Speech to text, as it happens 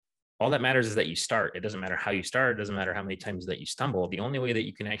all that matters is that you start. It doesn't matter how you start. It doesn't matter how many times that you stumble. The only way that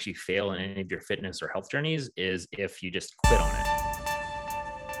you can actually fail in any of your fitness or health journeys is if you just quit on it.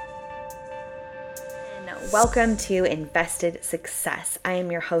 Welcome to Invested Success. I am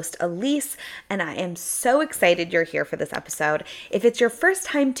your host, Elise, and I am so excited you're here for this episode. If it's your first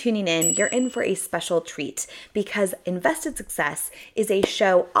time tuning in, you're in for a special treat because Invested Success is a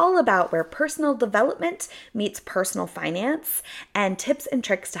show all about where personal development meets personal finance and tips and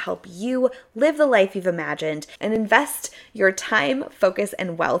tricks to help you live the life you've imagined and invest your time, focus,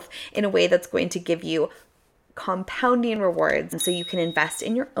 and wealth in a way that's going to give you compounding rewards so you can invest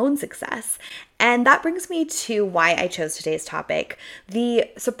in your own success. And that brings me to why I chose today's topic. The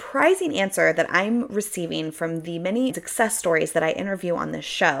surprising answer that I'm receiving from the many success stories that I interview on this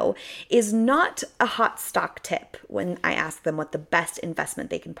show is not a hot stock tip when I ask them what the best investment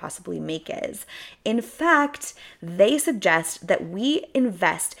they can possibly make is. In fact, they suggest that we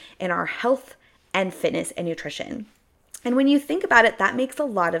invest in our health and fitness and nutrition. And when you think about it, that makes a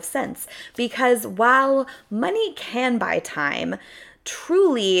lot of sense because while money can buy time,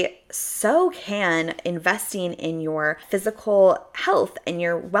 truly so can investing in your physical health and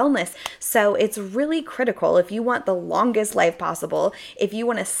your wellness. So it's really critical if you want the longest life possible, if you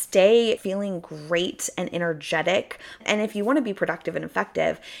want to stay feeling great and energetic, and if you want to be productive and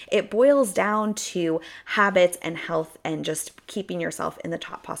effective, it boils down to habits and health and just keeping yourself in the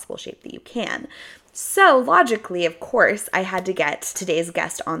top possible shape that you can. So logically, of course, I had to get today's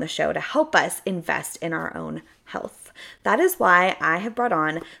guest on the show to help us invest in our own health. That is why I have brought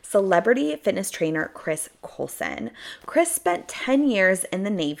on celebrity fitness trainer Chris Colson. Chris spent 10 years in the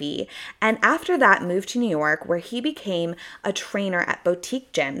Navy and after that moved to New York where he became a trainer at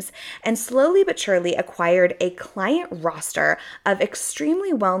boutique gyms and slowly but surely acquired a client roster of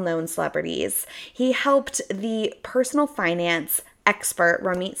extremely well-known celebrities. He helped the personal finance expert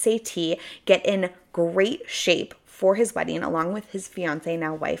Ramit Sethi get in great shape for his wedding along with his fiancée,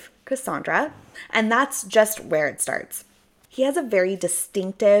 now wife, Cassandra. And that's just where it starts. He has a very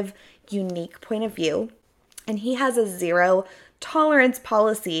distinctive, unique point of view, and he has a zero tolerance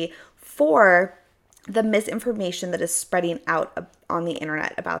policy for the misinformation that is spreading out on the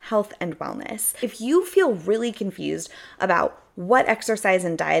internet about health and wellness. If you feel really confused about what exercise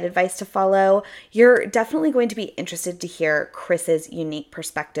and diet advice to follow, you're definitely going to be interested to hear Chris's unique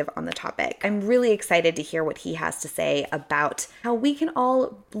perspective on the topic. I'm really excited to hear what he has to say about how we can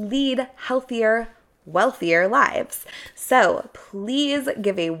all lead healthier, wealthier lives. So please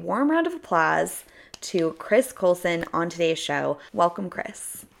give a warm round of applause to Chris Colson on today's show. Welcome,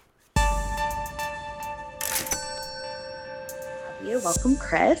 Chris. Welcome,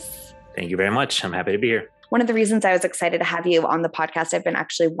 Chris. Thank you very much. I'm happy to be here. One of the reasons I was excited to have you on the podcast, I've been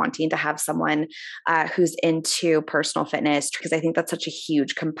actually wanting to have someone who's into personal fitness because I think that's such a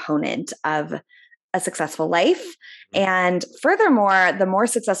huge component of a successful life. And furthermore, the more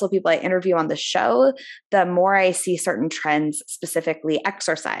successful people I interview on the show, the more I see certain trends, specifically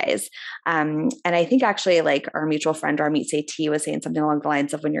exercise. And I think actually like our mutual friend, Ramit Sethi, was saying something along the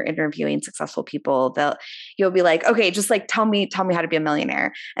lines of when you're interviewing successful people, you'll be like, okay, just like tell me how to be a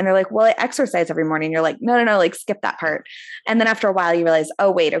millionaire. And they're like, well, I exercise every morning. You're like, no, like skip that part. And then after a while you realize,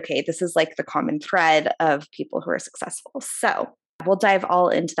 oh, wait, okay, this is like the common thread of people who are successful. So we'll dive all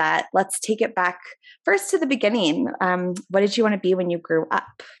into that. Let's take it back first to the beginning. What did you want to be when you grew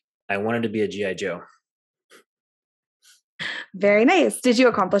up? I wanted to be a G.I. Joe. Very nice. Did you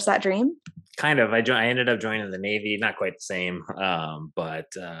accomplish that dream? Kind of. I ended up joining the Navy. Not quite the same, but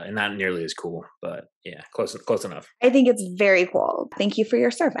and not nearly as cool. But yeah, close enough. I think it's very cool. Thank you for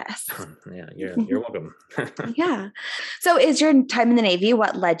your service. Yeah, you're welcome. Yeah. So, is your time in the Navy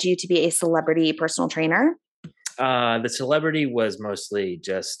what led you to be a celebrity personal trainer? The celebrity was mostly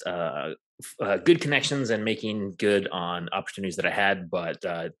just good connections and making good on opportunities that I had. But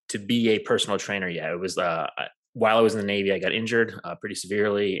to be a personal trainer, yeah, it was while I was in the Navy, I got injured pretty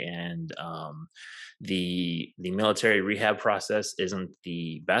severely, and the military rehab process isn't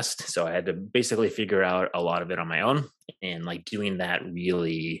the best. So I had to basically figure out a lot of it on my own, and like doing that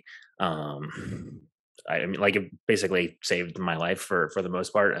really. I mean, like it basically saved my life for the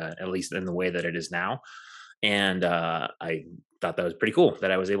most part, at least in the way that it is now. And I thought that was pretty cool that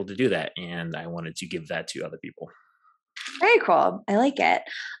I was able to do that, and I wanted to give that to other people. Very cool. I like it.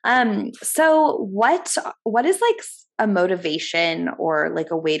 So what is like a motivation or like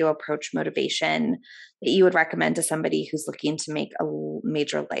a way to approach motivation that you would recommend to somebody who's looking to make a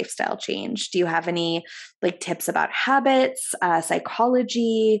major lifestyle change? Do you have any like tips about habits,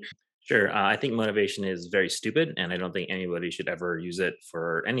 psychology? Sure. I think motivation is very stupid, and I don't think anybody should ever use it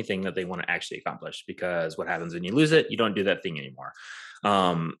for anything that they want to actually accomplish, because what happens when you lose it? You don't do that thing anymore.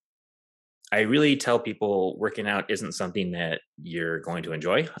 I really tell people working out isn't something that you're going to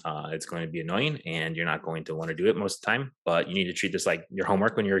enjoy. It's going to be annoying and you're not going to want to do it most of the time, but you need to treat this like your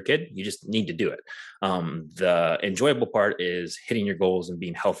homework when you're a kid. You just need to do it. The enjoyable part is hitting your goals and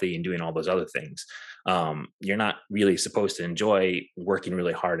being healthy and doing all those other things. You're not really supposed to enjoy working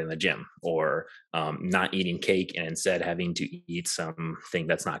really hard in the gym or not eating cake and instead having to eat something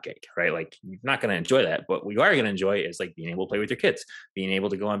that's not cake, right? Like you're not going to enjoy that. But what you are going to enjoy is like being able to play with your kids, being able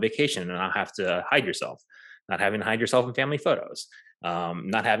to go on vacation and not have to hide yourself, not having to hide yourself in family photos,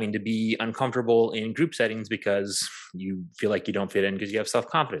 not having to be uncomfortable in group settings because you feel like you don't fit in because you have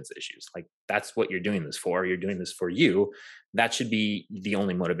self-confidence issues. Like that's what you're doing this for. You're doing this for you. That should be the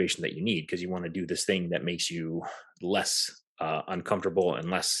only motivation that you need because you want to do this thing that makes you less uncomfortable and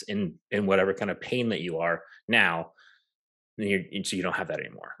less in whatever kind of pain that you are now. So you don't have that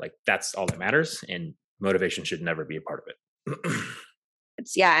anymore. Like that's all that matters, and motivation should never be a part of it.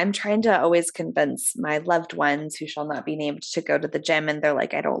 Yeah, I'm trying to always convince my loved ones who shall not be named to go to the gym, and they're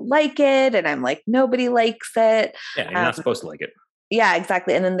like, I don't like it. And I'm like, nobody likes it. Yeah, you're not supposed to like it. Yeah,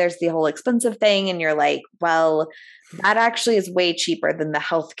 exactly. And then there's the whole expensive thing. And you're like, well, that actually is way cheaper than the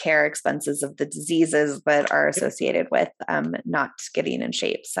healthcare expenses of the diseases that are associated with not getting in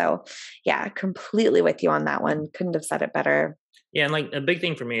shape. So yeah, completely with you on that one. Couldn't have said it better. Yeah, and like a big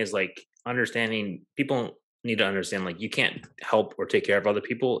thing for me is like understanding people need to understand like you can't help or take care of other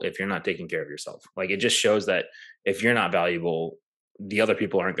people if you're not taking care of yourself. Like it just shows that if you're not valuable, the other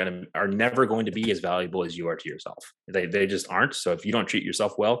people are never going to be as valuable as you are to yourself. They just aren't. So if you don't treat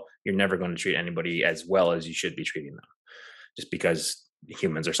yourself well, you're never going to treat anybody as well as you should be treating them. Just because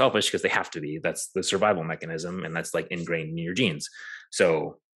humans are selfish because they have to be. That's the survival mechanism, and that's like ingrained in your genes.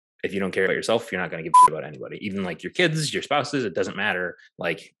 So if you don't care about yourself, you're not going to give a shit about anybody, even like your kids, your spouses. It doesn't matter.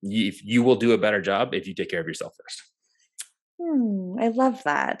 Like if you will do a better job if you take care of yourself first. I love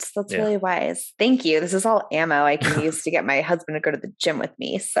that. That's Yeah. really wise. Thank you. This is all ammo I can use to get my husband to go to the gym with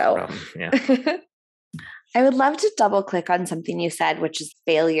me. So Yeah. I would love to double click on something you said, which is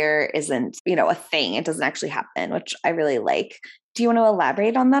failure isn't, a thing. It doesn't actually happen, which I really like. Do you want to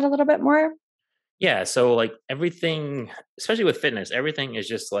elaborate on that a little bit more? Yeah. So like everything, especially with fitness, everything is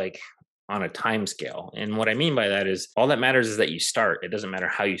just like on a time scale. And what I mean by that is all that matters is that you start. It doesn't matter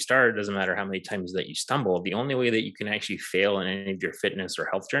how you start. It doesn't matter how many times that you stumble. The only way that you can actually fail in any of your fitness or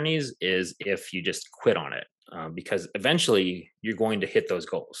health journeys is if you just quit on it. Because eventually you're going to hit those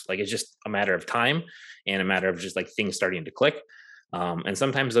goals. Like it's just a matter of time and a matter of just like things starting to click. And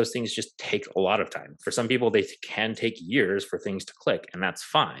sometimes those things just take a lot of time. For some people, they can take years for things to click, and that's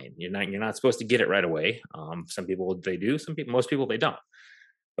fine. You're not supposed to get it right away. Some people they do. Most people they don't.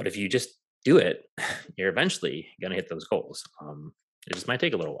 But if you just do it, you're eventually going to hit those goals. It just might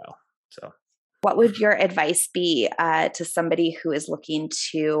take a little while. So, what would your advice be to somebody who is looking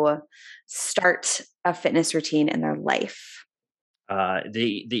to start a fitness routine in their life?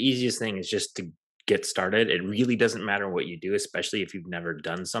 the easiest thing is just to get started. It really doesn't matter what you do, especially if you've never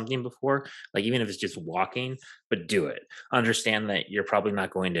done something before. Like even if it's just walking, but do it. Understand that you're probably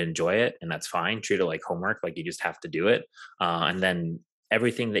not going to enjoy it, and that's fine. Treat it like homework, like you just have to do it. And then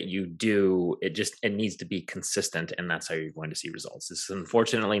everything that you do, it needs to be consistent, and that's how you're going to see results. This is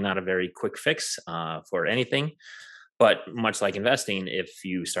unfortunately not a very quick fix for anything. But much like investing, if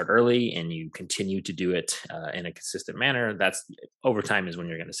you start early and you continue to do it in a consistent manner, that's over time is when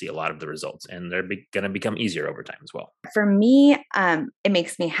you're going to see a lot of the results, and they're going to become easier over time as well. For me, it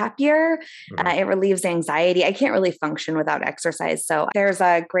makes me happier. Mm-hmm. It relieves anxiety. I can't really function without exercise. So there's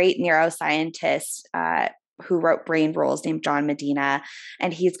a great neuroscientist who wrote Brain Rules named John Medina,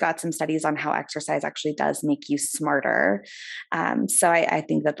 and he's got some studies on how exercise actually does make you smarter. So I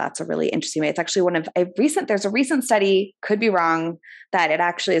think that that's a really interesting way. It's actually there's a recent study, could be wrong, that it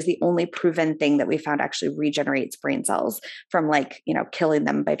actually is the only proven thing that we found actually regenerates brain cells from killing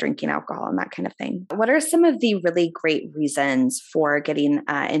them by drinking alcohol and that kind of thing. What are some of the really great reasons for getting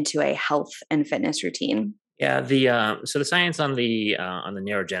into a health and fitness routine? Yeah, so the science on the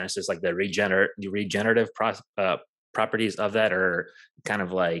neurogenesis, like the regenerative properties of that are kind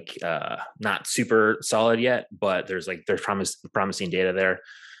of like not super solid yet, but there's promising data there.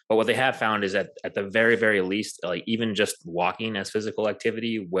 But what they have found is that at the very, very least, like even just walking as physical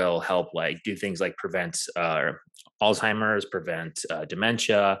activity will help like do things like prevent Alzheimer's, prevent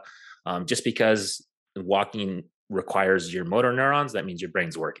dementia, just because walking requires your motor neurons. That means your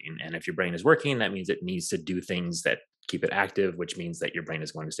brain's working. And if your brain is working, that means it needs to do things that keep it active, which means that your brain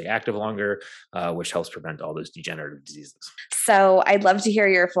is going to stay active longer, which helps prevent all those degenerative diseases. So I'd love to hear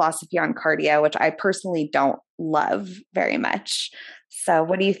your philosophy on cardio, which I personally don't love very much. So,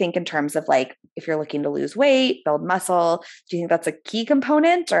 what do you think in terms of like if you're looking to lose weight, build muscle? Do you think that's a key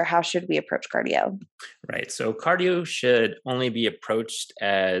component, or how should we approach cardio? Right. So cardio should only be approached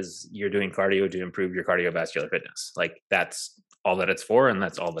as you're doing cardio to improve your cardiovascular fitness. Like that's all that it's for, and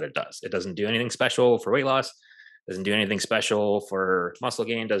that's all that it does. It doesn't do anything special for weight loss, doesn't do anything special for muscle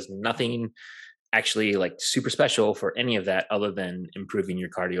gain, does nothing actually like super special for any of that other than improving your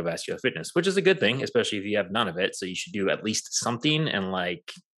cardiovascular fitness, which is a good thing, especially if you have none of it. So you should do at least something. And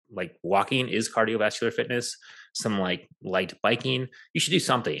like walking is cardiovascular fitness, some like light biking, you should do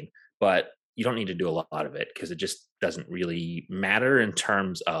something, but you don't need to do a lot of it because it just doesn't really matter in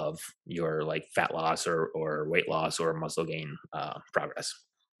terms of your like fat loss or weight loss or muscle gain progress.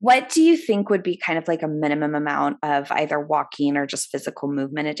 What do you think would be kind of like a minimum amount of either walking or just physical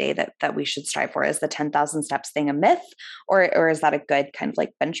movement a day that we should strive for? Is the 10,000 steps thing a myth, or is that a good kind of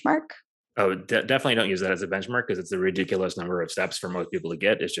like benchmark? Oh, definitely don't use that as a benchmark because it's a ridiculous number of steps for most people to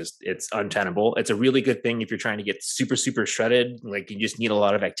get. It's untenable. It's a really good thing if you're trying to get super, super shredded, like you just need a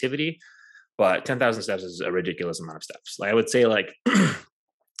lot of activity. But 10,000 steps is a ridiculous amount of steps. Like I would say like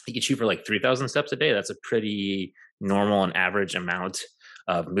you could shoot for like 3,000 steps a day. That's a pretty normal and average amount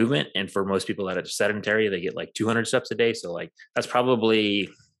of movement. And for most people that are sedentary, they get like 200 steps a day. So like that's probably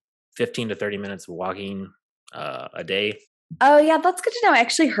 15 to 30 minutes of walking a day. Oh, yeah, that's good to know. I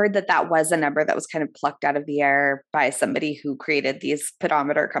actually heard that that was a number that was kind of plucked out of the air by somebody who created these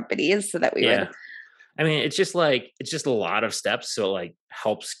pedometer companies so that we would. Yeah. I mean, it's just a lot of steps, so it like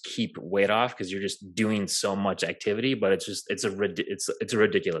helps keep weight off because you're just doing so much activity. But it's a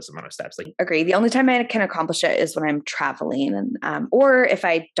ridiculous amount of steps. Like Agree. The only time I can accomplish it is when I'm traveling, and or if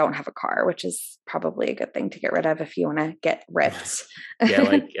I don't have a car, which is probably a good thing to get rid of if you want to get ripped. yeah,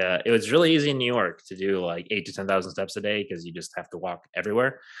 like it was really easy in New York to do like 8 to 10,000 steps a day because you just have to walk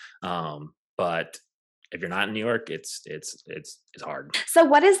everywhere. But if you're not in New York, it's hard. So,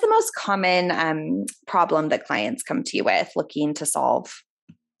 what is the most common problem that clients come to you with looking to solve?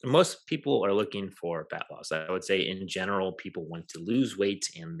 Most people are looking for fat loss. I would say in general, people want to lose weight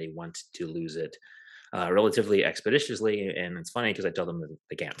and they want to lose it relatively expeditiously. And it's funny because I tell them that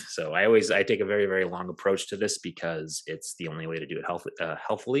they can't. So I take a very, very long approach to this because it's the only way to do it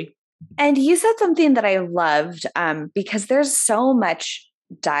healthfully. And you said something that I loved because there's so much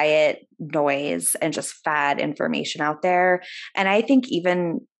diet noise and just fad information out there. And I think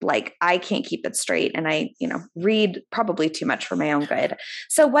even like I can't keep it straight and I, read probably too much for my own good.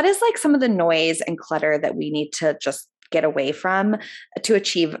 So what is like some of the noise and clutter that we need to just get away from to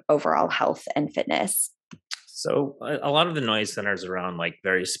achieve overall health and fitness? So a lot of the noise centers around like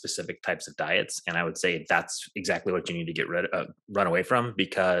very specific types of diets, and I would say that's exactly what you need to run away from.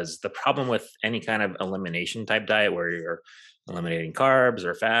 Because the problem with any kind of elimination type diet, where you're eliminating carbs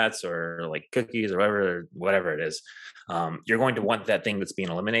or fats or like cookies or whatever it is, you're going to want that thing that's being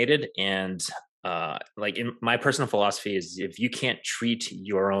eliminated. And like in my personal philosophy is, if you can't treat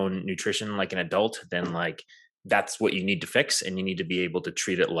your own nutrition like an adult, then like that's what you need to fix, and you need to be able to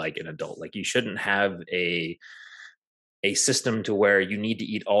treat it like an adult. Like you shouldn't have a system to where you need to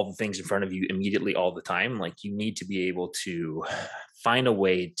eat all the things in front of you immediately all the time. Like you need to be able to find a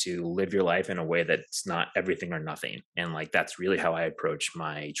way to live your life in a way that's not everything or nothing. And like that's really how I approach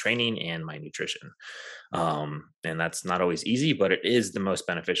my training and my nutrition. And that's not always easy, but it is the most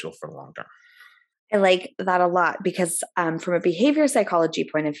beneficial for the long term. I like that a lot because from a behavior psychology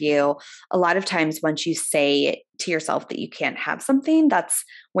point of view, a lot of times once you say to yourself that you can't have something, that's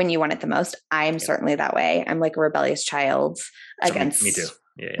when you want it the most. I'm certainly that way. I'm like a rebellious child against. Me too.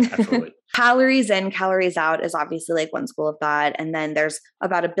 Yeah, absolutely. Calories in, calories out is obviously like one school of thought. And then there's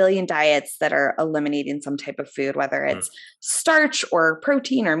about 1 billion diets that are eliminating some type of food, whether it's starch or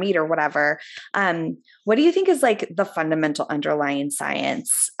protein or meat or whatever. What do you think is like the fundamental underlying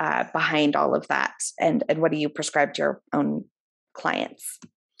science behind all of that? And what do you prescribe to your own clients?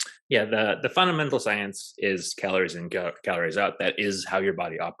 Yeah, the fundamental science is calories in, calories out. That is how your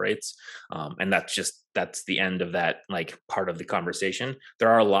body operates, and that's the end of that like part of the conversation. There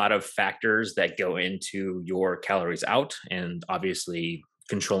are a lot of factors that go into your calories out, and obviously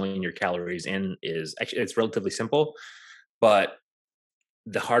controlling your calories in is actually, it's relatively simple, but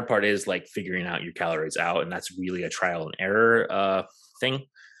the hard part is like figuring out your calories out, and that's really a trial and error thing.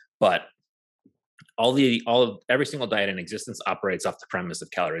 But every single diet in existence operates off the premise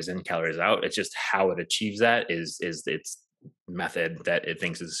of calories in, calories out. It's just how it achieves that is its method that it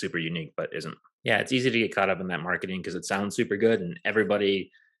thinks is super unique, but isn't. Yeah, it's easy to get caught up in that marketing because it sounds super good,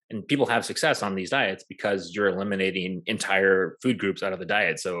 and people have success on these diets because you're eliminating entire food groups out of the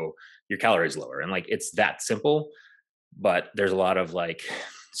diet, so your calories lower, and like it's that simple. But there's a lot of like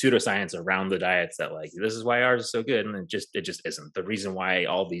pseudoscience around the diets that like this is why ours is so good, and it just isn't. The reason why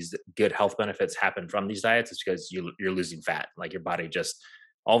all these good health benefits happen from these diets is because you're losing fat. Like your body just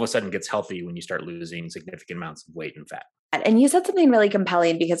all of a sudden gets healthy when you start losing significant amounts of weight and fat. And you said something really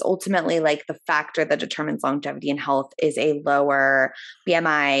compelling, because ultimately, like, the factor that determines longevity and health is a lower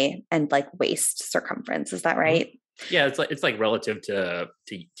BMI and like waist circumference. Is that right? Yeah, it's like relative to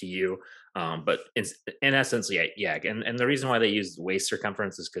you, but it's in essence, yeah. And the reason why they use waist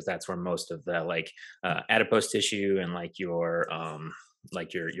circumference is because that's where most of the like adipose tissue and like your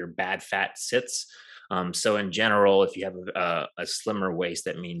bad fat sits. So in general, if you have a slimmer waist,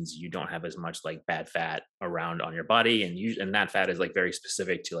 that means you don't have as much like bad fat around on your body, and that fat is like very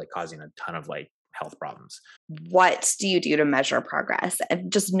specific to like causing a ton of like health problems. What do you do to measure progress? And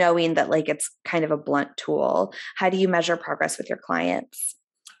just knowing that, like, it's kind of a blunt tool, how do you measure progress with your clients?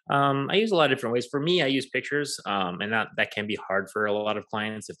 I use a lot of different ways. For me, I use pictures, and that can be hard for a lot of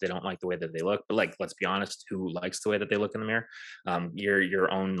clients if they don't like the way that they look. But like, let's be honest, who likes the way that they look in the mirror? You're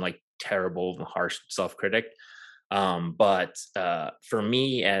your own like terrible, harsh self critic. But for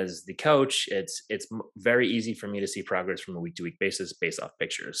me as the coach, it's very easy for me to see progress from a week to week basis based off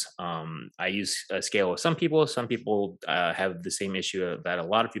pictures. I use a scale with some people. Some people have the same issue that a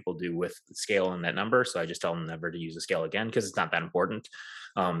lot of people do with the scale and that number. So I just tell them never to use a scale again because it's not that important.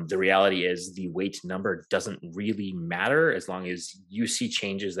 The reality is the weight number doesn't really matter as long as you see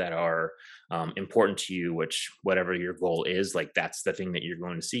changes that are important to you, which whatever your goal is, like that's the thing that you're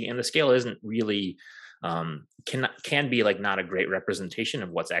going to see. And the scale isn't really can be like not a great representation of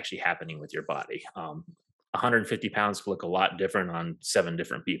what's actually happening with your body. 150 pounds look a lot different on 7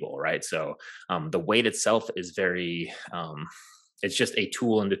 different people, right? So the weight itself is very it's just a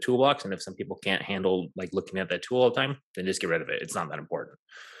tool in the toolbox, and if some people can't handle like looking at that tool all the time, then just get rid of it. It's not that important.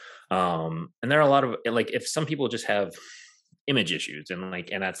 And there are a lot of like if some people just have image issues and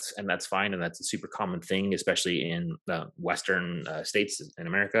that's fine, and that's a super common thing, especially in the western states in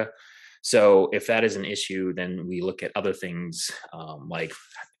America. So if that is an issue, then we look at other things, like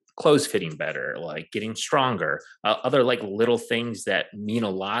clothes fitting better, like getting stronger, other like little things that mean a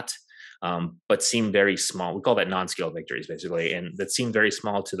lot, but seem very small. We call that non-scale victories, basically, and that seem very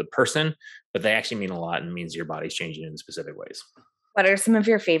small to the person, but they actually mean a lot and means your body's changing in specific ways. What are some of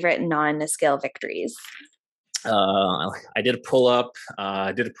your favorite non-scale victories? I did a pull up,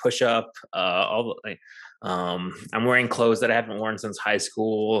 I did a push up, I'm wearing clothes that I haven't worn since high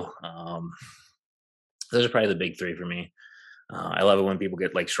school. Those are probably the big 3 for me. I love it when people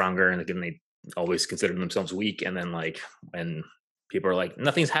get like stronger and again, they always consider themselves weak. And then like when people are like,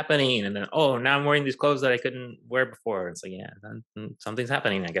 nothing's happening. And then, oh, now I'm wearing these clothes that I couldn't wear before. It's like, yeah, then something's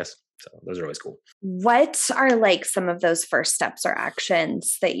happening, I guess. So those are always cool. What are like some of those first steps or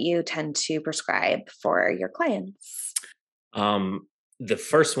actions that you tend to prescribe for your clients? The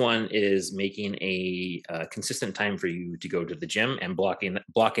first one is making a consistent time for you to go to the gym and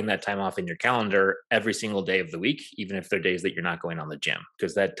blocking that time off in your calendar every single day of the week, even if there are days that you're not going on the gym,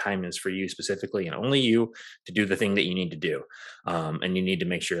 because that time is for you specifically and only you to do the thing that you need to do. And you need to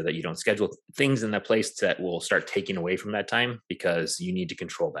make sure that you don't schedule things in that place that will start taking away from that time, because you need to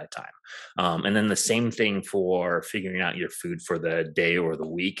control that time. And then the same thing for figuring out your food for the day or the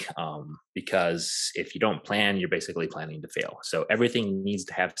week, because if you don't plan, you're basically planning to fail. So everything needs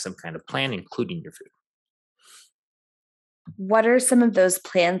to have some kind of plan, including your food. What are some of those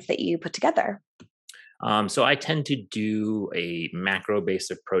plans that you put together? So I tend to do a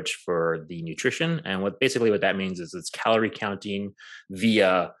macro-based approach for the nutrition, and what that means is it's calorie counting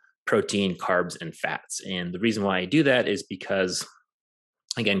via protein, carbs, and fats. And the reason why I do that is because,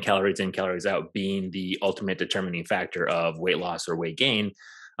 again, calories in, calories out being the ultimate determining factor of weight loss or weight gain,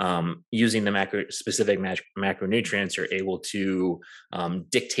 using the specific macronutrients, you're able to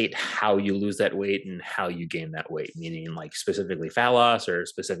dictate how you lose that weight and how you gain that weight, meaning like specifically fat loss or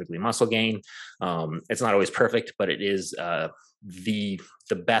specifically muscle gain. It's not always perfect, but it is the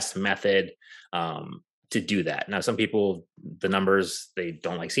best method to do that. Now, some people, the numbers, they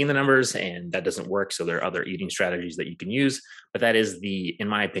don't like seeing the numbers, and that doesn't work. So there are other eating strategies that you can use, but that is in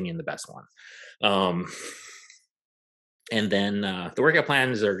my opinion, the best one. And then the workout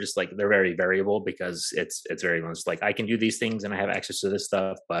plans are just like, they're very variable because it's very much like I can do these things and I have access to this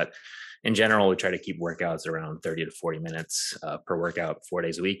stuff. But in general, we try to keep workouts around 30 to 40 minutes per workout, 4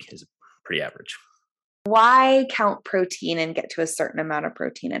 days a week is pretty average. Why count protein and get to a certain amount of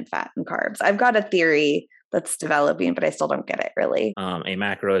protein and fat and carbs? I've got a theory that's developing, but I still don't get it really. A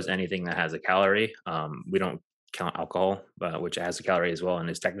macro is anything that has a calorie. We don't count alcohol, which has a calorie as well and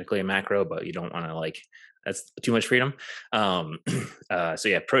is technically a macro, but you don't want to like that's too much freedom. Um, so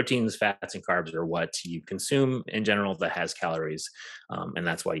yeah, proteins, fats, and carbs are what you consume in general that has calories, and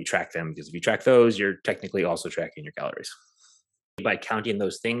that's why you track them, because if you track those, you're technically also tracking your calories. By counting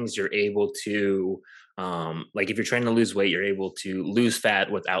those things, you're able to, like if you're trying to lose weight, you're able to lose fat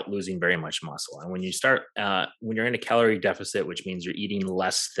without losing very much muscle. And when you start, when you're in a calorie deficit, which means you're eating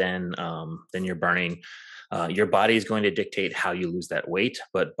less than you're burning, your body is going to dictate how you lose that weight.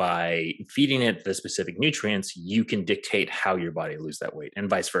 But by feeding it the specific nutrients, you can dictate how your body lose that weight, and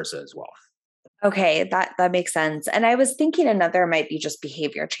vice versa as well. Okay, that makes sense. And I was thinking another might be just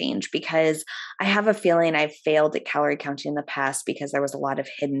behavior change because I have a feeling I've failed at calorie counting in the past because there was a lot of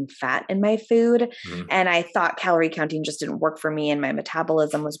hidden fat in my food. Mhm. And I thought calorie counting just didn't work for me and my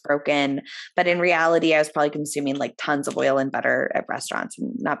metabolism was broken. But in reality, I was probably consuming like tons of oil and butter at restaurants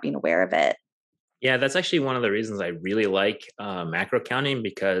and not being aware of it. Yeah, that's actually one of the reasons I really like macro counting,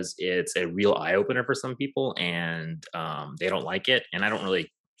 because it's a real eye opener for some people, and they don't like it. And I don't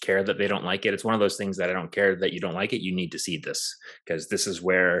really care that they don't like it. It's one of those things that I don't care that you don't like it. You need to see this, because this is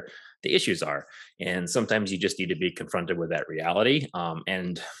where the issues are. And sometimes you just need to be confronted with that reality.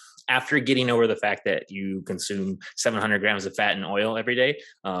 And after getting over the fact that you consume 700 grams of fat and oil every day,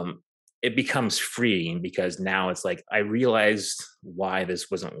 it becomes freeing, because now it's like I realized why this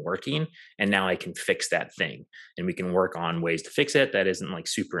wasn't working, and now I can fix that thing, and we can work on ways to fix it that isn't like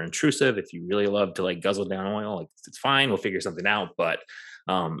super intrusive. If you really love to like guzzle down oil, like it's fine, we'll figure something out. But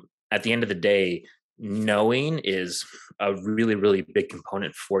um, at the end of the day, knowing is a really really big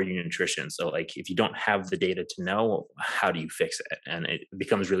component for your nutrition. So like if you don't have the data to know, how do you fix it? And it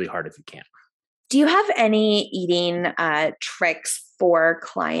becomes really hard if you can't. Do you have any eating tricks for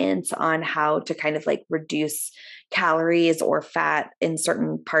clients on how to kind of like reduce calories or fat in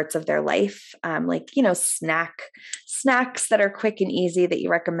certain parts of their life? Like, snacks that are quick and easy that you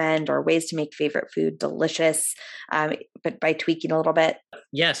recommend, or ways to make favorite food delicious, but by tweaking a little bit?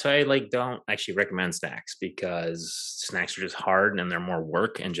 Yeah, so I like don't actually recommend snacks, because snacks are just hard and they're more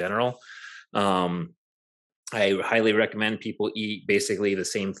work in general. Um, I highly recommend people eat basically the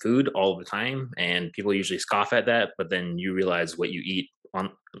same food all the time, and people usually scoff at that. But then you realize what you eat on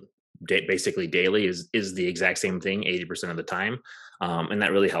basically daily is the exact same thing 80% of the time, and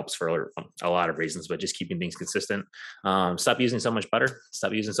that really helps for a lot of reasons. But just keeping things consistent, stop using so much butter,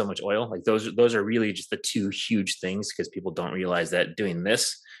 stop using so much oil. Like those are really just the two huge things, because people don't realize that doing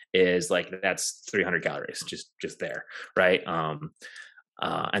this is like that's 300 calories just there, right?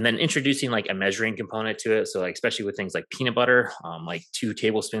 And then introducing like a measuring component to it. So like, especially with things like peanut butter, like 2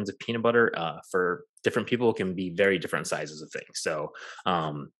 tablespoons of peanut butter for different people can be very different sizes of things. So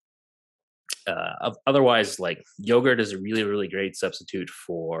um, otherwise, like yogurt is a really, really great substitute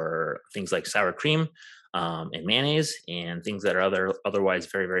for things like sour cream and mayonnaise, and things that are otherwise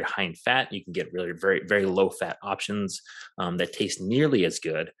very, very high in fat. You can get really very, very low fat options that taste nearly as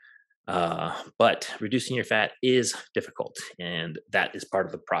good. But reducing your fat is difficult, and that is part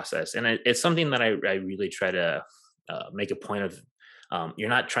of the process. And it's something that I really try to make a point of. You're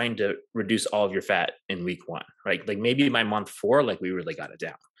not trying to reduce all of your fat in week one, right? Like maybe by month 4, like we really got it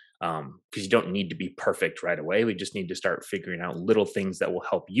down. Because you don't need to be perfect right away. We just need to start figuring out little things that will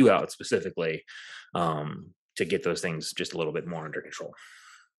help you out specifically, to get those things just a little bit more under control.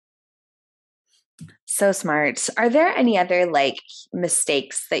 So smart. Are there any other like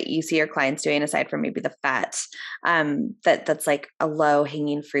mistakes that you see your clients doing aside from maybe the fat, that's like a low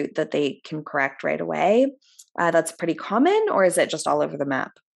hanging fruit that they can correct right away? That's pretty common, or is it just all over the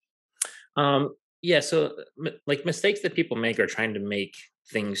map? Yeah, so like mistakes that people make are trying to make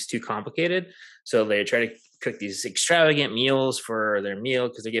things too complicated. So they try to cook these extravagant meals for their meal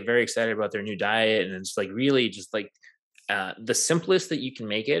because they get very excited about their new diet, and it's like really just like the simplest that you can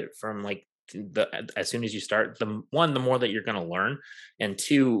make it from like the as soon as you start, the more that you're going to learn, and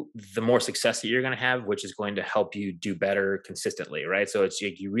two, the more success that you're going to have, which is going to help you do better consistently, right? So it's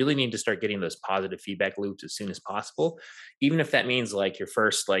like you really need to start getting those positive feedback loops as soon as possible, even if that means like your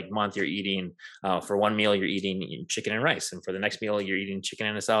first like month you're eating for one meal you're eating chicken and rice, and for the next meal you're eating chicken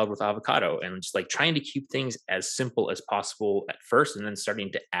and a salad with avocado, and just like trying to keep things as simple as possible at first, and then starting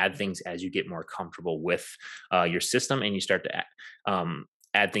to add things as you get more comfortable with your system, and you start to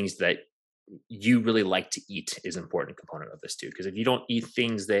add things that you really like to eat is an important component of this too. Because if you don't eat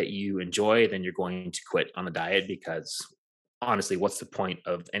things that you enjoy, then you're going to quit on the diet, because honestly, what's the point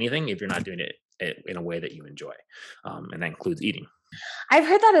of anything if you're not doing it in a way that you enjoy? And that includes eating. I've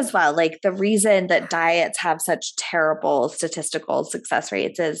heard that as well. Like the reason that diets have such terrible statistical success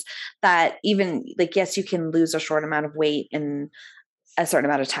rates is that even like, yes, you can lose a short amount of weight and a certain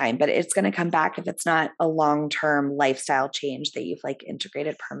amount of time, but it's going to come back if it's not a long-term lifestyle change that you've like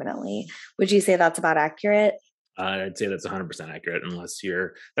integrated permanently. Would you say that's about accurate? I'd say that's 100% accurate, unless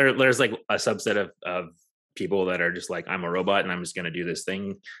there's like a subset of people that are just like, I'm a robot and I'm just going to do this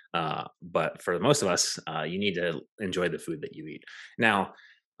thing. But for most of us, you need to enjoy the food that you eat. Now,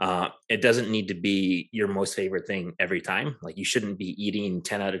 it doesn't need to be your most favorite thing every time. Like, you shouldn't be eating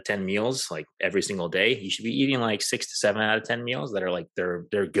 10 out of 10 meals like every single day. You should be eating like 6 to 7 out of 10 meals that are like, they're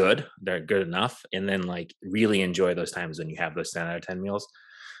good. They're good enough. And then like really enjoy those times when you have those 10 out of 10 meals.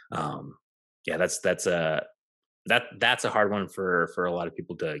 Yeah, that's a hard one for a lot of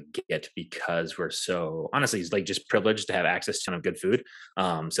people to get, because we're so, honestly, it's like just privileged to have access to a ton of good food.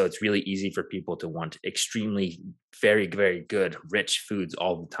 So it's really easy for people to want extremely very, very good rich foods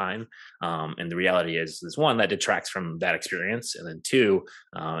all the time. And the reality is one, that detracts from that experience, and then two,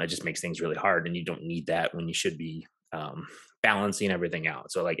 it just makes things really hard, and you don't need that when you should be balancing everything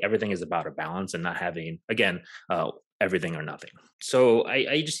out. So like, everything is about a balance and not having, again, everything or nothing. So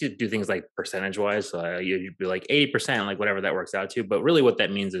I just do things like percentage wise. So you'd be like 80%, like whatever that works out to. But really what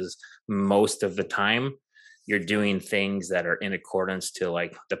that means is most of the time you're doing things that are in accordance to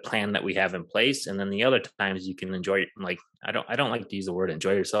like the plan that we have in place. And then the other times you can enjoy, like, I don't like to use the word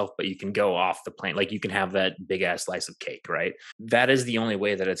enjoy yourself, but you can go off the plan. Like, you can have that big ass slice of cake, right? That is the only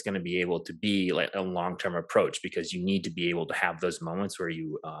way that it's going to be able to be like a long-term approach, because you need to be able to have those moments where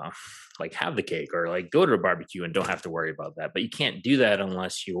you like have the cake or like go to a barbecue and don't have to worry about that. But you can't do that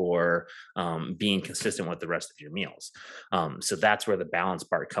unless you're being consistent with the rest of your meals. So that's where the balance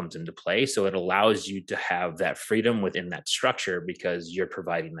part comes into play. So it allows you to have that freedom within that structure, because you're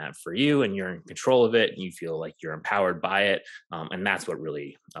providing that for you and you're in control of it and you feel like you're empowered by it. And that's what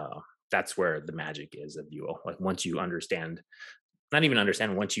really, that's where the magic is, if you will. Like, once you understand, not even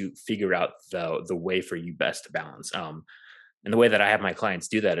understand, once you figure out the way for you best to balance. And the way that I have my clients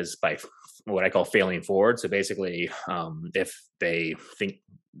do that is by what I call failing forward. So basically, if they think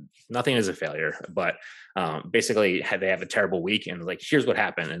nothing is a failure, but basically they have a terrible week and like, here's what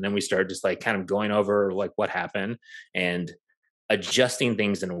happened. And then we start just like kind of going over like what happened and adjusting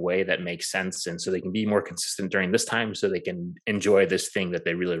things in a way that makes sense. And so they can be more consistent during this time, so they can enjoy this thing that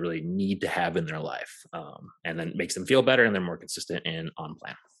they really, really need to have in their life. And then it makes them feel better and they're more consistent and on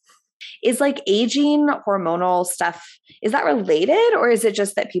plan. Is like aging, hormonal stuff, is that related, or is it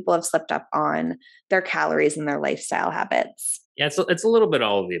just that people have slipped up on their calories and their lifestyle habits? Yeah, it's a little bit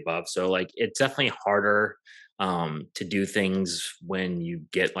all of the above. So like, it's definitely harder to do things when you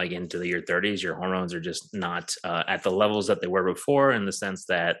get like into your 30s. Your hormones are just not at the levels that they were before, in the sense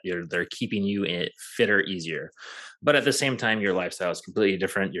that they're keeping you fitter easier. But at the same time, your lifestyle is completely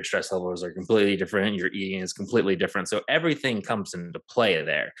different. Your stress levels are completely different. Your eating is completely different. So everything comes into play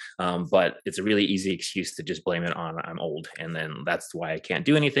there. But it's a really easy excuse to just blame it on I'm old. And then that's why I can't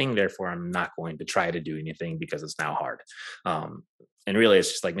do anything. Therefore, I'm not going to try to do anything because it's now hard. And really, it's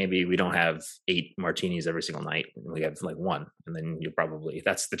just like, maybe we don't have 8 martinis every single night. We have like 1. And then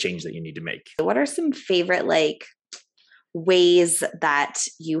that's the change that you need to make. What are some favorite like ways that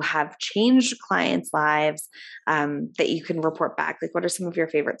you have changed clients' lives that you can report back? Like, what are some of your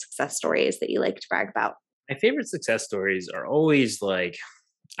favorite success stories that you like to brag about? My favorite success stories are always like,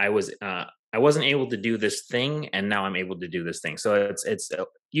 I wasn't able to do this thing, and now I'm able to do this thing. So it's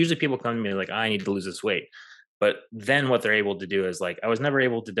usually people come to me like, I need to lose this weight. But then what they're able to do is like, I was never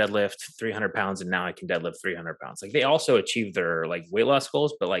able to deadlift 300 pounds and now I can deadlift 300 pounds. Like, they also achieved their like weight loss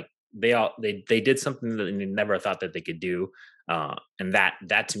goals, but like they did something that they never thought that they could do. And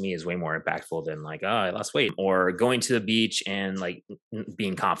that to me is way more impactful than like, oh, I lost weight, or going to the beach and like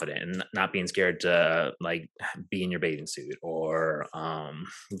being confident and not being scared to like be in your bathing suit, or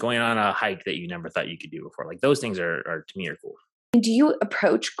going on a hike that you never thought you could do before. Like, those things are to me are cool. Do you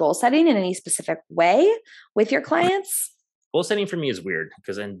approach goal setting in any specific way with your clients? Goal setting for me is weird,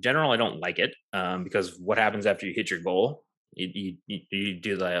 because in general, I don't like it, because what happens after you hit your goal? You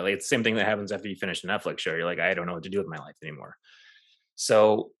do like it's the same thing that happens after you finish a Netflix show. You're like, I don't know what to do with my life anymore.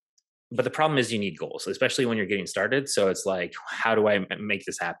 So, but the problem is you need goals, especially when you're getting started. So it's like, how do I make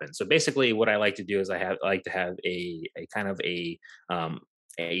this happen? So basically what I like to do is I like to have a kind of a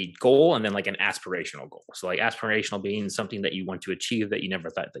goal, and then like an aspirational goal. So like, aspirational being something that you want to achieve that you never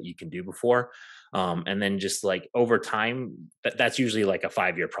thought that you can do before. And then just like over time, that's usually like a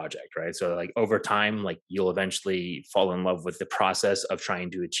 5-year project, right? So like over time, like you'll eventually fall in love with the process of trying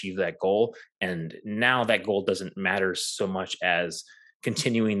to achieve that goal. And now that goal doesn't matter so much as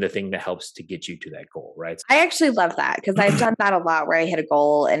continuing the thing that helps to get you to that goal, right? I actually love that because I've done that a lot where I hit a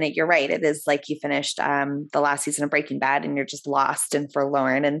goal and you're right. It is like you finished the last season of Breaking Bad and you're just lost and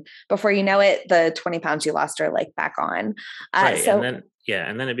forlorn. And before you know it, the 20 pounds you lost are like back on. Right. So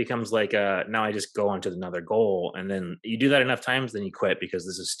And then it becomes like, now I just go on to another goal. And then you do that enough times, then you quit because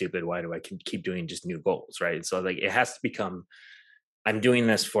this is stupid. Why do I keep doing just new goals? Right. So like it has to become, I'm doing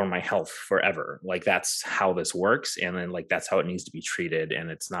this for my health forever. Like that's how this works. And then like, that's how it needs to be treated.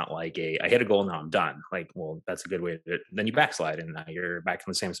 And it's not like I hit a goal, now I'm done. Like, well, that's a good way to, then you backslide and now you're back in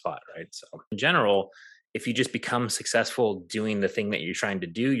the same spot. Right. So in general, if you just become successful doing the thing that you're trying to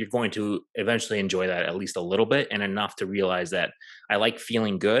do, you're going to eventually enjoy that at least a little bit and enough to realize that I like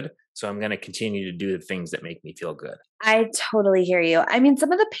feeling good. So I'm going to continue to do the things that make me feel good. I totally hear you. I mean,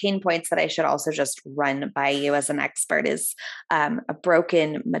 some of the pain points that I should also just run by you as an expert is a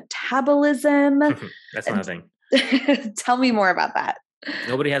broken metabolism. That's another thing. Tell me more about that.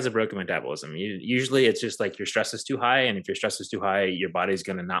 Nobody has a broken metabolism. Usually it's just like your stress is too high. And if your stress is too high, your body's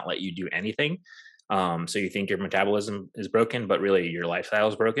going to not let you do anything. So you think your metabolism is broken, but really your lifestyle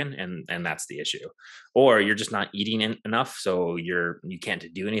is broken, and that's the issue. Or you're just not eating enough, so you can't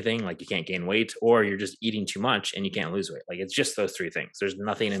do anything, like you can't gain weight, or you're just eating too much and you can't lose weight. Like it's just those three things. There's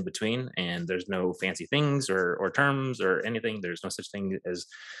nothing in between, and there's no fancy things or terms or anything. There's no such thing as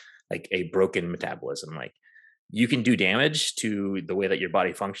like a broken metabolism. Like you can do damage to the way that your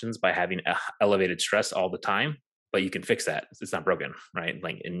body functions by having elevated stress all the time, but you can fix that. It's not broken, right?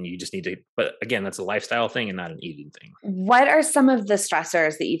 Like, and you just need to, but again, that's a lifestyle thing and not an eating thing. What are some of the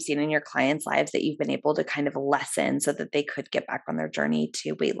stressors that you've seen in your clients' lives that you've been able to kind of lessen so that they could get back on their journey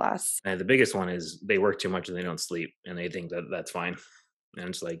to weight loss? And the biggest one is they work too much and they don't sleep and they think that that's fine. And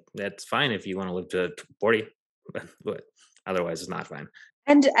it's like, that's fine if you want to live to 40, but otherwise it's not fine.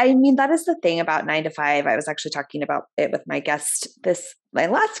 And I mean, that is the thing about 9 to 5. I was actually talking about it with my guest. My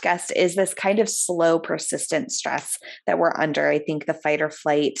last guest is this kind of slow, persistent stress that we're under. I think the fight or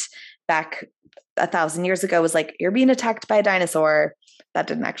flight back 1,000 years ago was like, you're being attacked by a dinosaur. That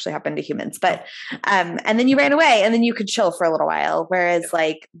didn't actually happen to humans, but, and then you ran away and then you could chill for a little while. Whereas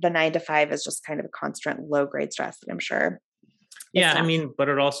like the 9 to 5 is just kind of a constant low grade stress that I'm sure. Yeah. I mean, but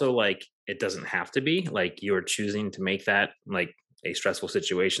it also like, it doesn't have to be like you're choosing to make that like a stressful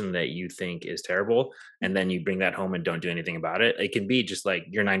situation that you think is terrible, and then you bring that home and don't do anything about it. It can be just like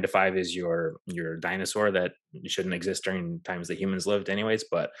your 9 to 5 is your dinosaur that shouldn't exist during times that humans lived anyways,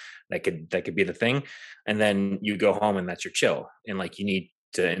 but that could be the thing. And then you go home and that's your chill, and like you need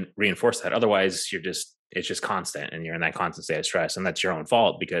to reinforce that. Otherwise it's just constant and you're in that constant state of stress, and that's your own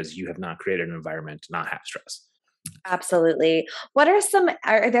fault because you have not created an environment to not have stress. Absolutely.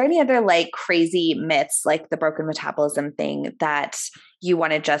 Are there any other like crazy myths like the broken metabolism thing that you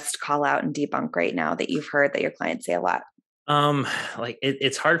want to just call out and debunk right now that you've heard that your clients say a lot? Like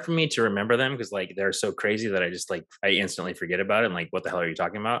it's hard for me to remember them because like they're so crazy that I instantly forget about it. And like, what the hell are you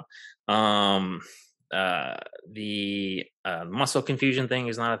talking about? The muscle confusion thing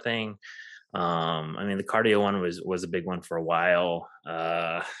is not a thing. I mean, the cardio one was a big one for a while.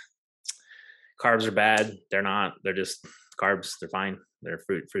 Carbs are bad. They're not. They're just carbs. They're fine. They're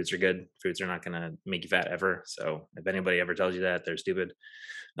fruit. Fruits are good. Fruits are not going to make you fat ever. So if anybody ever tells you that, they're stupid.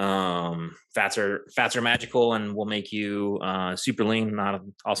 Fats are magical and will make you super lean.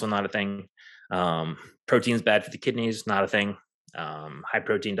 Also not a thing. Protein's bad for the kidneys. Not a thing. High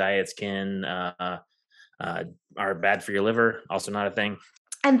protein diets are bad for your liver. Also not a thing.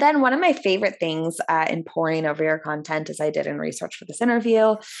 And then one of my favorite things in pouring over your content, as I did in research for this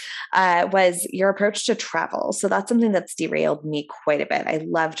interview, was your approach to travel. So that's something that's derailed me quite a bit. I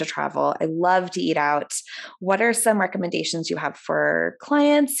love to travel. I love to eat out. What are some recommendations you have for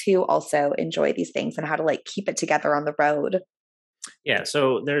clients who also enjoy these things and how to like keep it together on the road? Yeah.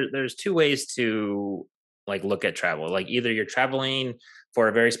 So there's two ways to like look at travel. Like either you're traveling for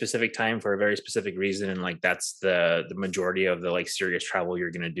a very specific time for a very specific reason, and like that's the majority of the like serious travel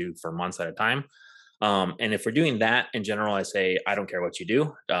you're going to do for months at a time. And if we're doing that in general, I say I don't care what you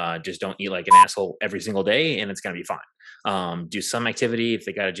do, just don't eat like an asshole every single day and it's going to be fine. Do some activity. If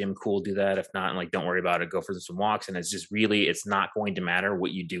they got a gym, cool, do that. If not, like don't worry about it, go for some walks. And it's not going to matter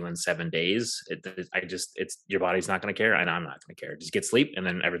what you do in 7 days. It's your body's not going to care and I'm not going to care. Just get sleep and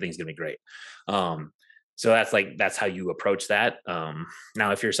then everything's going to be great. So that's how you approach that.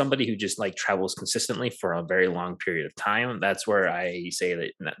 Now, if you're somebody who just like travels consistently for a very long period of time, that's where I say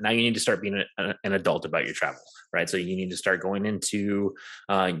that now you need to start being an adult about your travel, right? So you need to start going into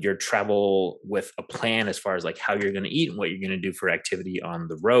your travel with a plan as far as like how you're going to eat and what you're going to do for activity on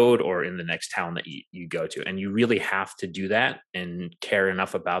the road or in the next town that you go to. And you really have to do that and care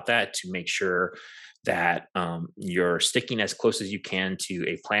enough about that to make sure that you're sticking as close as you can to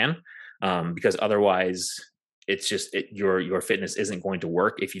a plan, because otherwise your fitness isn't going to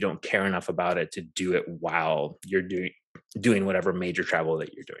work if you don't care enough about it to do it while you're doing whatever major travel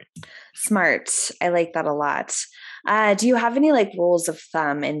that you're doing. Smart. I like that a lot. Do you have any like rules of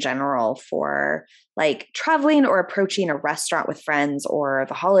thumb in general for like traveling or approaching a restaurant with friends or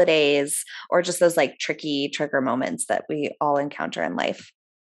the holidays or just those like tricky trigger moments that we all encounter in life?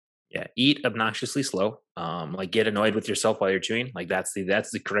 Yeah, eat obnoxiously slow. Like get annoyed with yourself while you're chewing. Like that's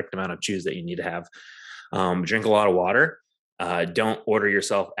the correct amount of chews that you need to have. Drink a lot of water. Don't order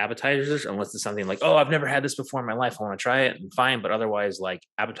yourself appetizers unless it's something like, oh, I've never had this before in my life. I want to try it. And fine, but otherwise, like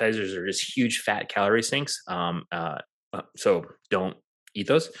appetizers are just huge fat calorie sinks. So don't eat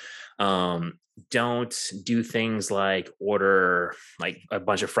those. Um, don't do things like order like a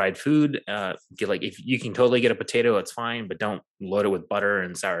bunch of fried food. Get like if you can totally get a potato, it's fine, but don't load it with butter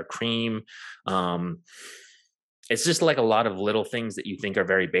and sour cream. Um, it's just like a lot of little things that you think are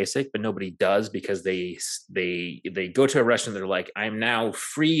very basic, but nobody does because they go to a restaurant. They're like, I'm now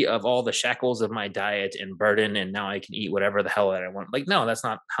free of all the shackles of my diet and burden, and now I can eat whatever the hell that I want. Like, no, that's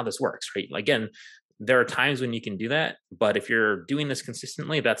not how this works, right? Again, there are times when you can do that, but if you're doing this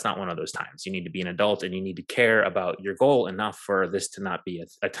consistently, that's not one of those times. You need to be an adult and you need to care about your goal enough for this to not be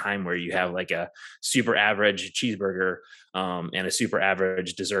a time where you have like a super average cheeseburger and a super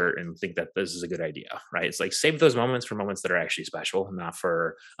average dessert and think that this is a good idea, right? It's like save those moments for moments that are actually special, not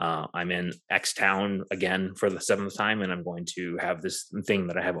for I'm in X town again for the seventh time and I'm going to have this thing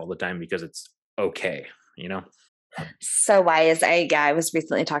that I have all the time because it's okay, you know? So wise. I was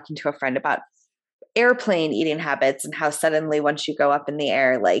recently talking to a friend about airplane eating habits and how suddenly once you go up in the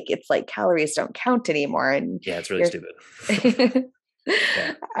air, like it's like calories don't count anymore. And Yeah, it's really you're stupid.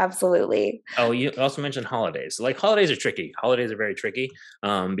 Yeah. absolutely. Oh, you also mentioned holidays. Like holidays are tricky. Holidays are very tricky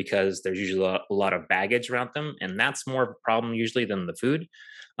because there's usually a lot of baggage around them, and that's more of a problem usually than the food.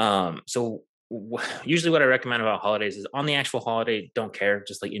 Usually, what I recommend about holidays is on the actual holiday, don't care,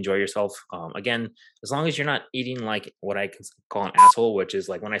 just like enjoy yourself. Again, as long as you're not eating like what I can call an asshole, which is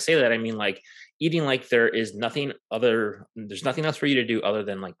like when I say that, I mean like eating like there's nothing else for you to do other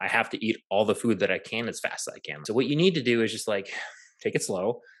than like I have to eat all the food that I can as fast as I can. So what you need to do is just like take it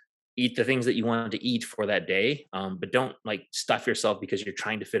slow, eat the things that you want to eat for that day, but don't like stuff yourself because you're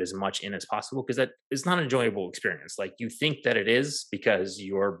trying to fit as much in as possible because that is not an enjoyable experience. Like you think that it is because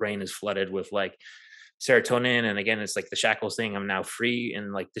your brain is flooded with like serotonin, and again it's like the shackles thing, I'm now free,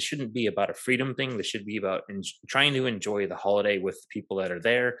 and like this shouldn't be about a freedom thing. This should be about trying to enjoy the holiday with the people that are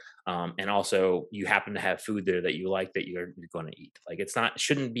there, and also you happen to have food there that you like that you're going to eat. Like it's not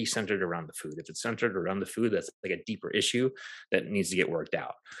shouldn't be centered around the food. If it's centered around the food, that's like a deeper issue that needs to get worked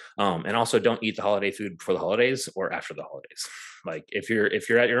out. And also don't eat the holiday food before the holidays or after the holidays. Like if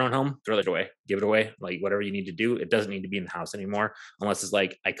you're at your own home, throw it away, give it away, like whatever you need to do. It doesn't need to be in the house anymore unless it's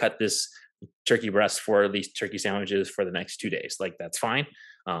like I cut this turkey breast for these turkey sandwiches for the next 2 days. Like that's fine.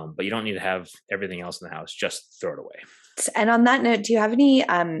 But you don't need to have everything else in the house. Just throw it away. And on that note, do you have any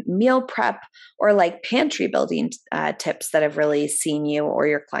meal prep or like pantry building tips that have really seen you or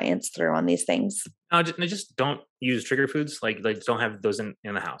your clients through on these things? No, just don't use trigger foods. Like don't have those in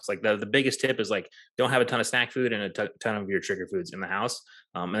the house. Like the biggest tip is like don't have a ton of snack food and a ton of your trigger foods in the house.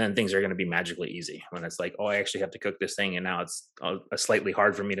 And then things are going to be magically easy when it's like, oh, I actually have to cook this thing, and now it's slightly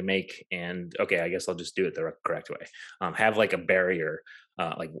hard for me to make. And okay, I guess I'll just do it the correct way. Have like a barrier,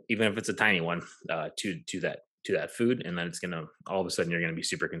 like even if it's a tiny one, to that food, and then it's gonna all of a sudden you're gonna be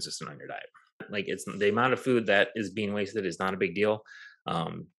super consistent on your diet. Like it's the amount of food that is being wasted is not a big deal.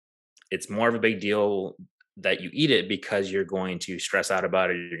 Um, it's more of a big deal that you eat it because you're going to stress out about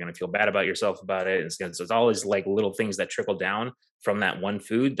it. You're going to feel bad about yourself about it. It's always like little things that trickle down from that one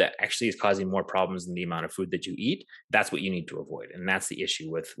food that actually is causing more problems than the amount of food that you eat. That's what you need to avoid, and that's the issue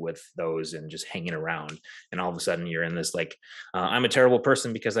with those and just hanging around. And all of a sudden, you're in this like, I'm a terrible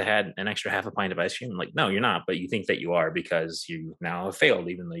person because I had an extra half a pint of ice cream. Like, no, you're not, but you think that you are because you now have failed,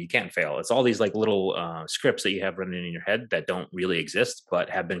 even though you can't fail. It's all these like little scripts that you have running in your head that don't really exist,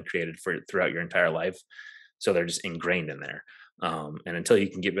 but have been created for throughout your entire life. So they're just ingrained in there. And until you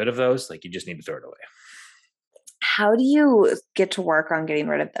can get rid of those, like you just need to throw it away. How do you get to work on getting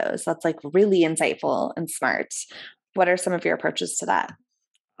rid of those? That's like really insightful and smart. What are some of your approaches to that?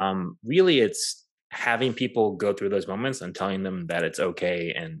 Really, it's having people go through those moments and telling them that it's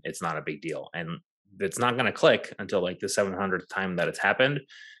okay and it's not a big deal. And it's not going to click until like the 700th time that it's happened.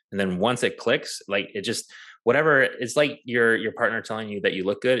 And then once it clicks, like it just, whatever, it's like your partner telling you that you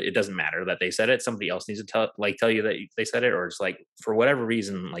look good. It doesn't matter that they said it. Somebody else needs to tell you that they said it, or it's like for whatever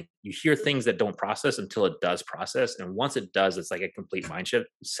reason, like you hear things that don't process until it does process. And once it does, it's like a complete mind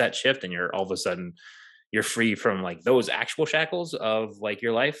shift, and you're all of a sudden you're free from like those actual shackles of like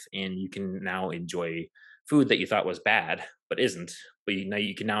your life, and you can now enjoy food that you thought was bad but isn't. But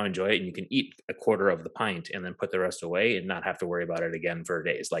you can now enjoy it, and you can eat a quarter of the pint and then put the rest away and not have to worry about it again for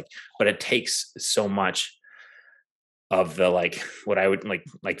days. Like, but it takes so much of the like what I would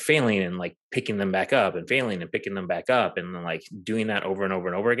like failing and like picking them back up and failing and picking them back up and then like doing that over and over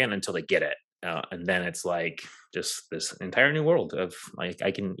and over again until they get it. And then it's like just this entire new world of like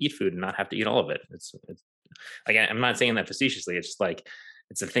I can eat food and not have to eat all of it. It's like I'm not saying that facetiously. It's just like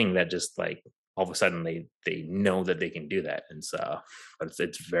it's a thing that just like all of a sudden they know that they can do that, and so but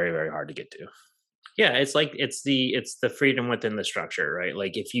it's very very hard to get to. Yeah, it's like it's the freedom within the structure, right?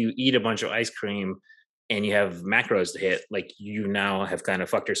 Like if you eat a bunch of ice cream and you have macros to hit, like you now have kind of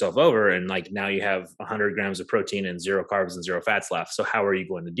fucked yourself over, and like now you have 100 grams of protein and zero carbs and zero fats left. So how are you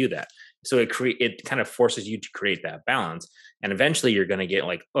going to do that? So it kind of forces you to create that balance, and eventually you're going to get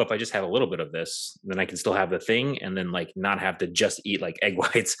like, oh, if I just have a little bit of this, then I can still have the thing, and then like not have to just eat like egg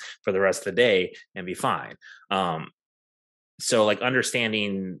whites for the rest of the day and be fine. So like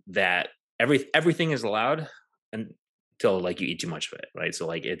understanding that everything is allowed until like you eat too much of it, right? So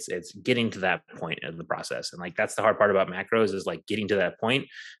like it's getting to that point in the process, and like that's the hard part about macros is like getting to that point,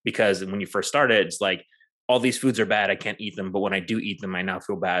 because when you first start it, it's like all these foods are bad, I can't eat them, but when I do eat them I now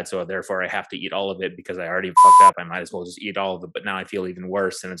feel bad, so therefore I have to eat all of it because I already fucked up. I might as well just eat all of it, but now I feel even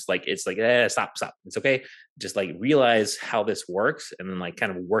worse. And it's like stop, it's okay, just like realize how this works, and then like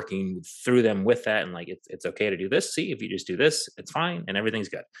kind of working through them with that, and like it's okay to do this. See, if you just do this, it's fine and everything's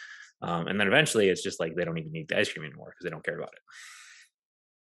good. And then eventually it's just like they don't even need the ice cream anymore because they don't care about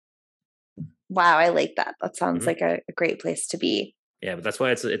Wow, I like that. That sounds it. like a great place to be. Yeah, but that's why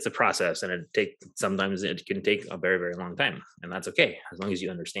it's a process, and sometimes it can take a very very long time, and that's okay as long as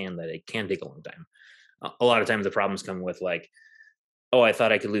you understand that it can take a long time. A lot of times the problems come with like, oh, I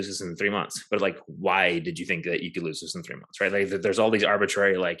thought I could lose this in 3 months, but like, why did you think that you could lose this in 3 months, right? Like, there's all these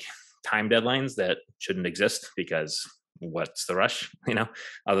arbitrary like time deadlines that shouldn't exist, because what's the rush,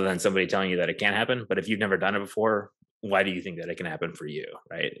 other than somebody telling you that it can't happen. But if you've never done it before, why do you think that it can happen for you,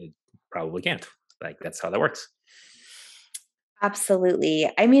 right? It probably can't. Like, that's how that works.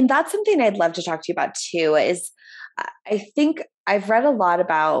 Absolutely. I mean, that's something I'd love to talk to you about too, is I think I've read a lot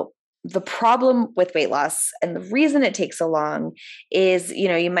about the problem with weight loss, and the reason it takes so long is,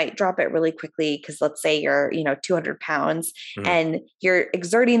 you might drop it really quickly because let's say you're, 200 pounds Mhm. and you're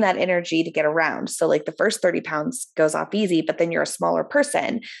exerting that energy to get around. So like the first 30 pounds goes off easy, but then you're a smaller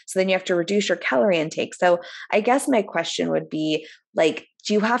person. So then you have to reduce your calorie intake. So I guess my question would be like,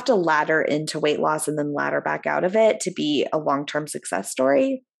 do you have to ladder into weight loss and then ladder back out of it to be a long-term success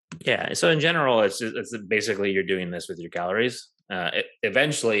story? Yeah. So in general, it's basically you're doing this with your calories.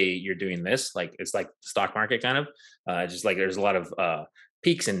 Eventually, you're doing this like it's like the stock market kind of. Just like there's a lot of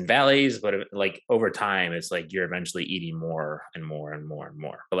peaks and valleys, but like over time, it's like you're eventually eating more and more and more and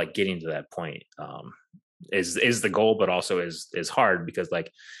more. But like getting to that point is the goal, but also is hard, because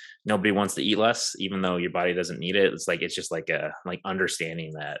like nobody wants to eat less, even though your body doesn't need it. It's like it's just like a like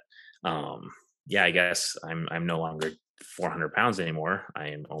understanding that yeah, I guess I'm no longer 400 pounds anymore. I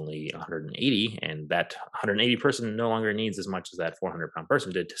am only 180, and that 180 person no longer needs as much as that 400-pound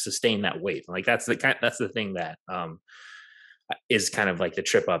person did to sustain that weight. Like that's the thing that is kind of like the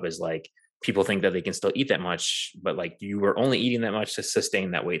trip up, is like people think that they can still eat that much, but like you were only eating that much to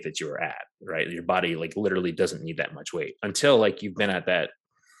sustain that weight that you were at, right? Your body like literally doesn't need that much weight until like you've been at that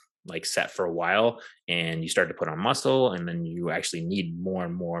like set for a while, and you start to put on muscle, and then you actually need more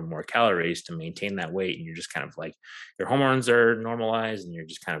and more and more calories to maintain that weight, and you're just kind of like your hormones are normalized and you're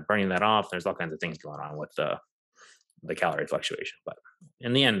just kind of burning that off. There's all kinds of things going on with the calorie fluctuation, but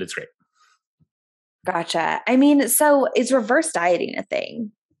in the end it's great. Gotcha. I mean, so is reverse dieting a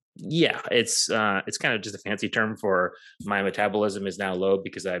thing? Yeah, it's kind of just a fancy term for my metabolism is now low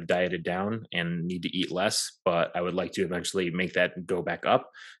because I've dieted down and need to eat less, but I would like to eventually make that go back up.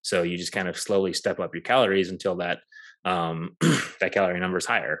 So you just kind of slowly step up your calories until that that calorie number is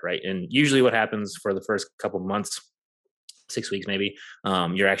higher, right? And usually what happens for the first couple months, 6 weeks maybe,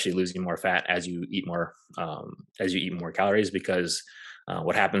 you're actually losing more fat as you eat more calories, because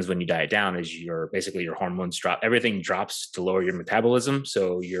What happens when you diet down is basically your hormones drop, everything drops to lower your metabolism.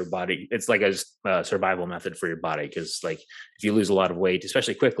 So your body, it's like a survival method for your body. Cause like if you lose a lot of weight,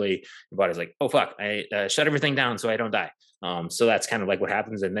 especially quickly, your body's like, oh fuck, I shut everything down so I don't die. So that's kind of like what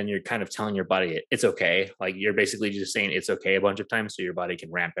happens. And then you're kind of telling your body it's okay. Like you're basically just saying it's okay a bunch of times so your body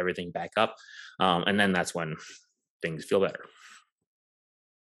can ramp everything back up. And then that's when things feel better.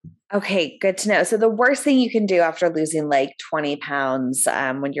 Okay, good to know. So the worst thing you can do after losing like 20 pounds,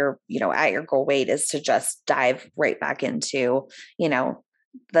 when you're, at your goal weight, is to just dive right back into,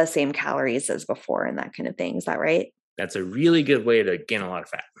 the same calories as before and that kind of thing. Is that right? That's a really good way to gain a lot of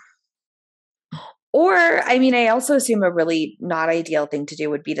fat. Or, I mean, I also assume a really not ideal thing to do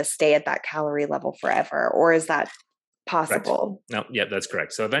would be to stay at that calorie level forever. Or is that Correct. possible? No, yeah, that's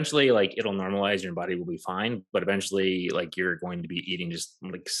correct. So eventually, like it'll normalize, your body will be fine. But eventually, like you're going to be eating just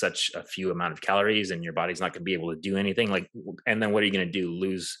like such a few amount of calories, and your body's not going to be able to do anything. Like, and then what are you going to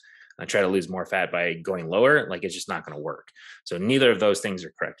do? Try to lose more fat by going lower? Like it's just not going to work. So neither of those things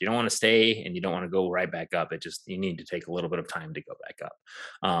are correct. You don't want to stay, and you don't want to go right back up. You need to take a little bit of time to go back up.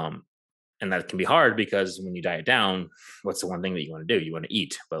 And that can be hard because when you diet down, what's the one thing that you want to do? You want to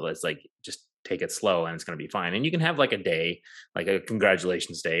eat, but let's like just take it slow and it's going to be fine. And you can have like a day, like a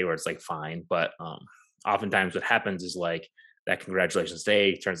congratulations day where it's like fine. But oftentimes what happens is like that congratulations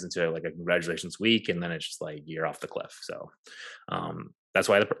day turns into like a congratulations week. And then it's just like you're off the cliff. So that's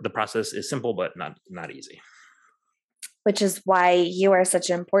why the process is simple, but not easy. Which is why you are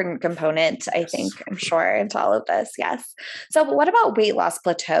such an important component, I think, Yes. I'm sure, into all of this. Yes. So what about weight loss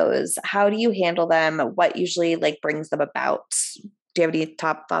plateaus? How do you handle them? What usually like brings them about? Do you have any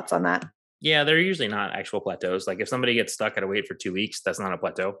top thoughts on that? Yeah, they're usually not actual plateaus. Like if somebody gets stuck at a weight for 2 weeks, that's not a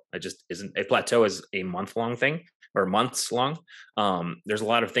plateau. It just isn't. A plateau is a month long thing or months long. There's a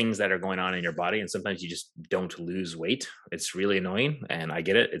lot of things that are going on in your body, and sometimes you just don't lose weight. It's really annoying, and I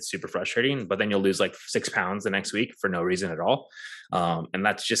get it. It's super frustrating. But then you'll lose like 6 pounds the next week for no reason at all, and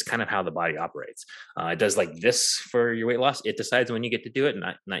that's just kind of how the body operates. It does like this for your weight loss. It decides when you get to do it,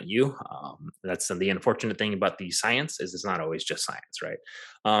 not you. That's the unfortunate thing about the science is it's not always just science, right?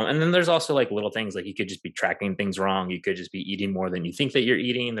 And then there's also like little things like you could just be tracking things wrong. You could just be eating more than you think that you're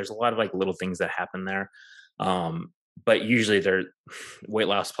eating. There's a lot of like little things that happen there. But usually their weight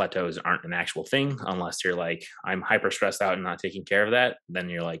loss plateaus aren't an actual thing unless you're like, I'm hyper stressed out and not taking care of that. Then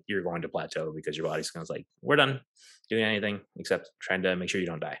you're going to plateau because your body's going to like, we're done doing anything except trying to make sure you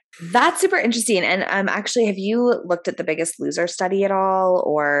don't die. That's super interesting. And actually, have you looked at the Biggest Loser study at all,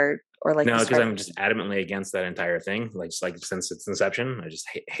 or like No, the because start? I'm just adamantly against that entire thing. Like since its inception, I just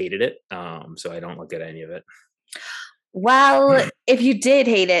hated it. So I don't look at any of it. Well, if you did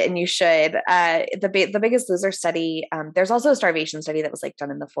hate it, and you should, the Biggest Loser study. There's also a starvation study that was like done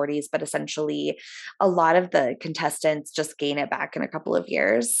in the 40s, but essentially, a lot of the contestants just gain it back in a couple of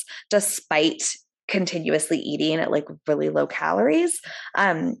years, despite continuously eating at like really low calories.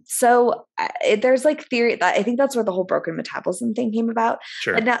 There's like theory that I think that's where the whole broken metabolism thing came about.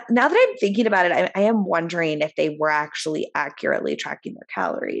 But Sure. now that I'm thinking about it, I am wondering if they were actually accurately tracking their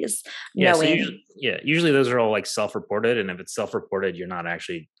calories, Yeah. So knowing. usually those are all like self-reported, and if it's self-reported, you're not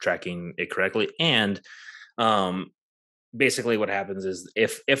actually tracking it correctly. And um, basically what happens is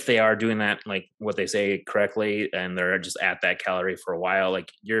if they are doing that like what they say correctly and they're just at that calorie for a while,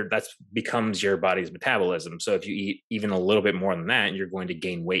 like that's becomes your body's metabolism. So if you eat even a little bit more than that, you're going to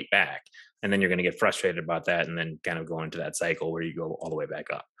gain weight back, and then you're going to get frustrated about that and then kind of go into that cycle where you go all the way back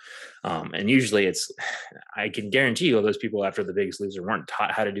up. And usually it's, I can guarantee you those people after The Biggest Loser weren't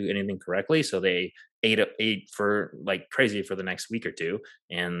taught how to do anything correctly, so they ate for like crazy for the next week or two,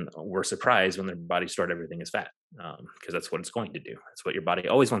 and were surprised when their body stored everything as fat, because that's what it's going to do. That's what your body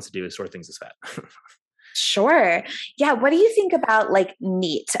always wants to do, is store things as fat. Sure. Yeah. What do you think about like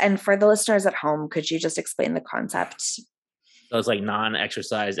NEAT? And for the listeners at home, could you just explain the concept? So it's like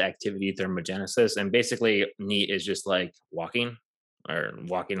non-exercise activity thermogenesis, and basically NEAT is just like walking, or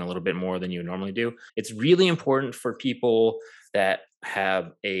walking a little bit more than you normally do. It's really important for people that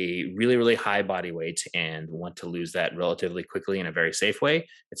have a really, really high body weight and want to lose that relatively quickly in a very safe way.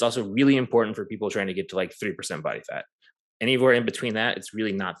 It's also really important for people trying to get to like 3% body fat. Anywhere in between that, it's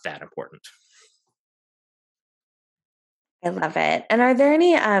really not that important. I love it. And are there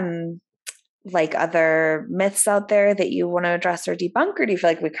any like other myths out there that you want to address or debunk, or do you feel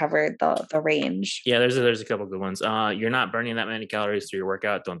like we covered the range? Yeah, there's a couple good ones. You're not burning that many calories through your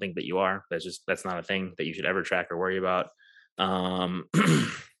workout. Don't think that you are. That's not a thing that you should ever track or worry about. Um,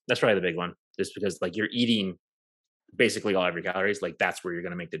 that's probably the big one, just because like you're eating basically all of your calories. Like that's where you're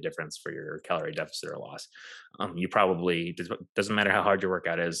going to make the difference for your calorie deficit or loss. You probably doesn't matter how hard your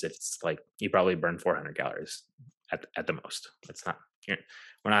workout is. If it's like you probably burn 400 calories at the most. That's not You're,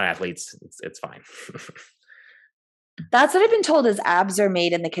 we're not athletes. It's fine. That's what I've been told is abs are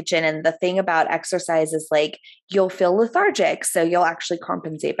made in the kitchen. And the thing about exercise is like you'll feel lethargic. So you'll actually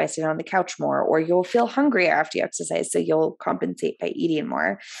compensate by sitting on the couch more, or you'll feel hungrier after you exercise. So you'll compensate by eating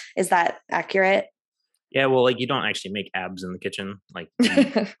more. Is that accurate? Yeah, well, like you don't actually make abs in the kitchen. Like,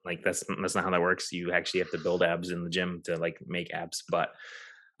 like that's not how that works. You actually have to build abs in the gym to like make abs. But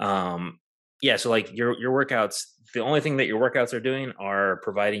um, yeah, so like your workouts, the only thing that your workouts are doing are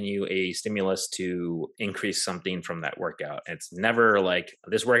providing you a stimulus to increase something from that workout. It's never like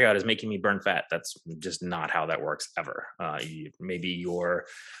this workout is making me burn fat. That's just not how that works ever. Maybe you're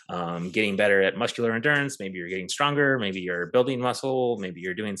getting better at muscular endurance. Maybe you're getting stronger. Maybe you're building muscle. Maybe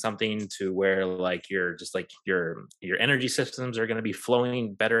you're doing something to where like you're just like your energy systems are going to be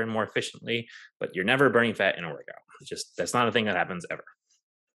flowing better and more efficiently. But you're never burning fat in a workout. It's just that's not a thing that happens ever.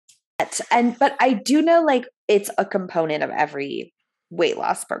 But I do know like it's a component of every weight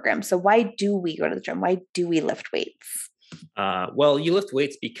loss program. So why do we go to the gym? Why do we lift weights? Well, you lift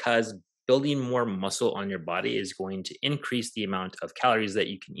weights because building more muscle on your body is going to increase the amount of calories that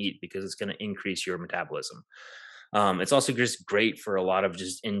you can eat because it's going to increase your metabolism. It's also just great for a lot of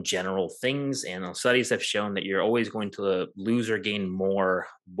just in general things. And studies have shown that you're always going to lose or gain more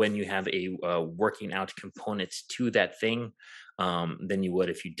when you have a working out component to that thing than you would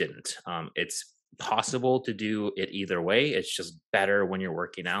if you didn't. It's possible to do it either way. It's just better when you're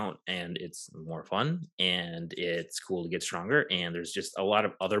working out and it's more fun and it's cool to get stronger. And there's just a lot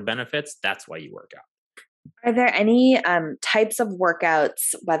of other benefits. That's why you work out. Are there any types of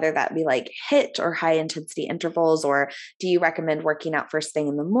workouts, whether that be like HIIT or high intensity intervals, or do you recommend working out first thing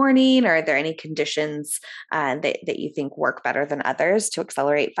in the morning? Or are there any conditions that you think work better than others to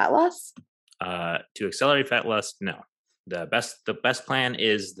accelerate fat loss? To accelerate fat loss, no. The best plan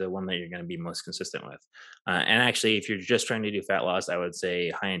is the one that you're going to be most consistent with. And actually, if you're just trying to do fat loss, I would say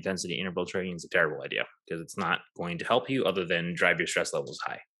high intensity interval training is a terrible idea because it's not going to help you other than drive your stress levels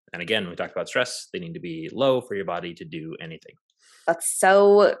high. And again, we talked about stress; they need to be low for your body to do anything. That's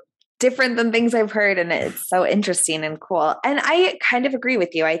so different than things I've heard. And it's so interesting and cool. And I kind of agree with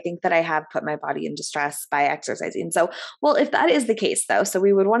you. I think that I have put my body into stress by exercising. So, well, if that is the case though, so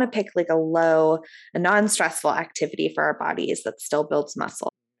we would want to pick like a non-stressful activity for our bodies that still builds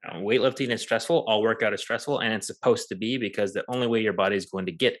muscle. Weightlifting is stressful. All workout is stressful, and it's supposed to be because the only way your body is going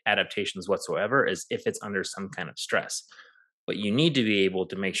to get adaptations whatsoever is if it's under some kind of stress. But you need to be able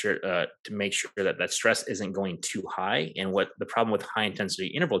to make sure that that stress isn't going too high. And what the problem with high intensity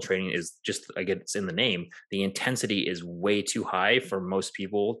interval training is, just again, it's in the name. The intensity is way too high for most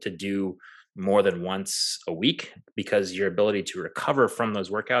people to do more than once a week because your ability to recover from those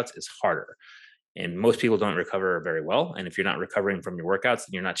workouts is harder. And most people don't recover very well. And if you're not recovering from your workouts,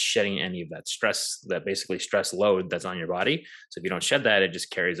 then you're not shedding any of that stress, that basically stress load that's on your body. So if you don't shed that, it just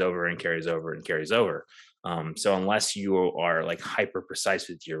carries over and carries over and carries over. So unless you are like hyper precise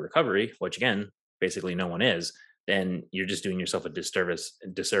with your recovery, which again, basically no one is, then you're just doing yourself a disservice.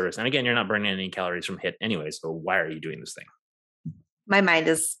 And again, you're not burning any calories from HIIT anyway. So why are you doing this thing? My mind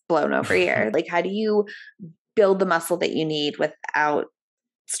is blown over here. Like, how do you build the muscle that you need without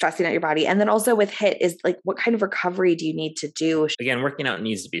stressing out your body? And then also with HIIT is like, what kind of recovery do you need to do? Again, working out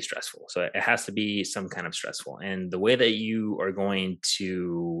needs to be stressful. So it has to be some kind of stressful. And the way that you are going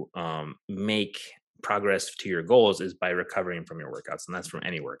to make progress to your goals is by recovering from your workouts. And that's from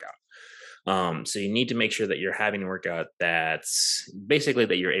any workout. So you need to make sure that you're having a workout that's basically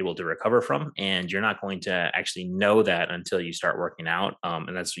that you're able to recover from, and you're not going to actually know that until you start working out.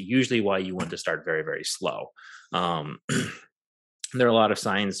 And that's usually why you want to start very, very slow. There are a lot of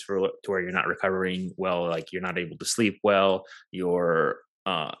signs to where you're not recovering well, like you're not able to sleep well, you're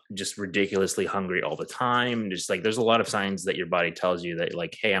just ridiculously hungry all the time. Just like there's a lot of signs that your body tells you that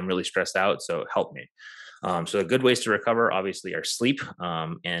like, hey, I'm really stressed out, so help me. So the good ways to recover obviously are sleep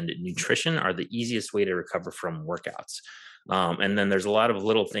and nutrition are the easiest way to recover from workouts. And then there's a lot of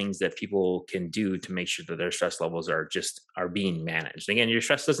little things that people can do to make sure that their stress levels are being managed. Again, your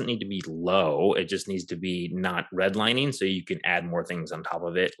stress doesn't need to be low. It just needs to be not redlining. So you can add more things on top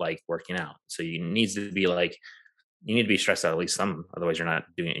of it, like working out. So you needs to be like, you need to be stressed out at least some, otherwise you're not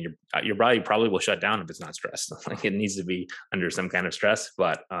doing it. Your body probably will shut down if it's not stressed. Like it needs to be under some kind of stress,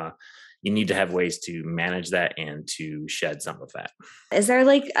 but you need to have ways to manage that and to shed some of that. Is there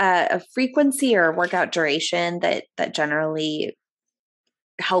like a frequency or workout duration that generally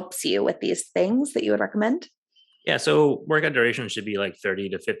helps you with these things that you would recommend? Yeah, so workout duration should be like 30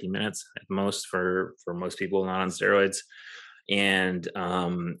 to 50 minutes at most for most people not on steroids. And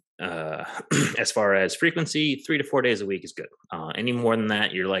as far as frequency, 3 to 4 days a week is good. Any more than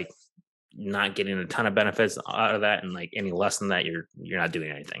that, you're like not getting a ton of benefits out of that, and like any less than that, you're not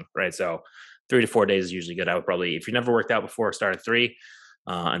doing anything, right? So 3 to 4 days is usually good. I would probably, if you never worked out before, start at 3,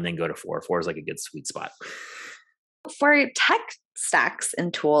 and then go to 4. 4 is like a good sweet spot. For tech stacks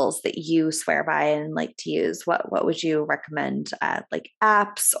and tools that you swear by and like to use, what would you recommend? Like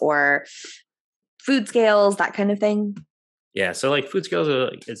apps or food scales, that kind of thing? Yeah, so like food scales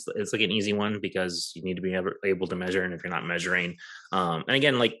are it's like an easy one because you need to be able to measure, and if you're not measuring, and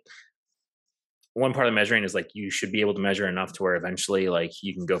again, like one part of measuring is like you should be able to measure enough to where eventually like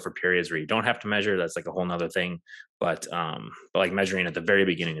you can go for periods where you don't have to measure. That's like a whole nother thing. But like measuring at the very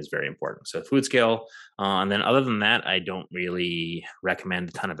beginning is very important. So food scale. And then other than that, I don't really recommend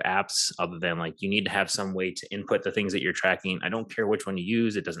a ton of apps other than like you need to have some way to input the things that you're tracking. I don't care which one you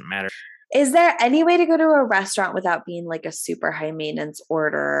use, it doesn't matter. Is there any way to go to a restaurant without being like a super high maintenance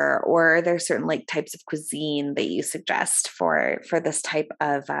order, or are there certain like types of cuisine that you suggest for this type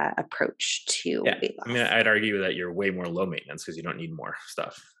of approach to weight loss? I mean, I'd argue that you're way more low maintenance because you don't need more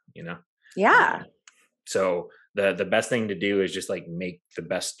stuff, Yeah. So the best thing to do is just like make the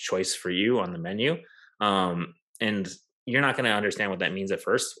best choice for you on the menu. And you're not going to understand what that means at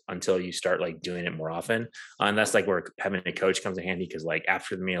first until you start like doing it more often. And that's like where having a coach comes in handy. Cause like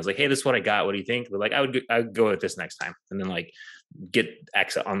after the meal, I was like, hey, this is what I got. What do you think? But like, I would go with this next time. And then like get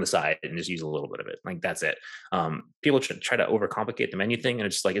X on the side and just use a little bit of it. Like, that's it. People try to overcomplicate the menu thing. And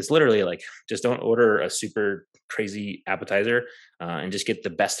it's just like, it's literally like, just don't order a super crazy appetizer, and just get the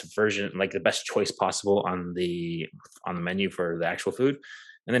best version, like the best choice possible on the menu for the actual food.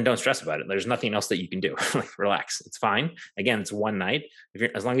 And then don't stress about it. There's nothing else that you can do. Like, relax. It's fine. Again, it's one night.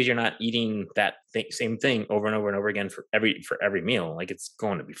 As long as you're not eating that same thing over and over and over again for every meal, like it's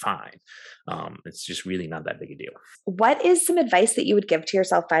going to be fine. It's just really not that big a deal. What is some advice that you would give to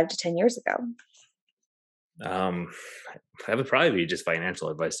yourself 5 to 10 years ago? That would probably be just financial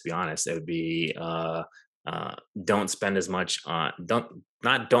advice. To be honest, it would be don't spend as much on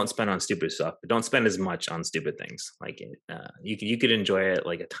don't spend on stupid stuff, but don't spend as much on stupid things. Like you could enjoy it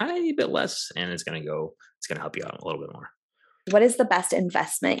like a tiny bit less, and it's gonna help you out a little bit more. What is the best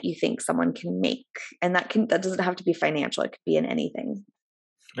investment you think someone can make? And that doesn't have to be financial. It could be in anything.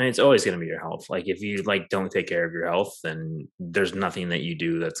 And it's always going to be your health. Like if you like don't take care of your health, then there's nothing that you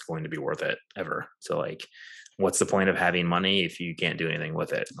do that's going to be worth it ever. So like, what's the point of having money if you can't do anything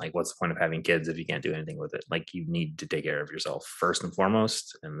with it? Like, what's the point of having kids if you can't do anything with it? Like, you need to take care of yourself first and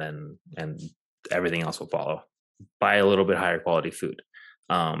foremost, and everything else will follow. Buy a little bit higher quality food.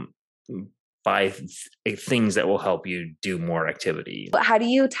 Buy things that will help you do more activity. But how do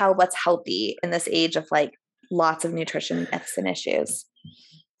you tell what's healthy in this age of like lots of nutrition myths and issues?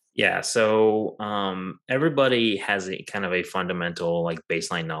 Yeah. So everybody has a kind of a fundamental like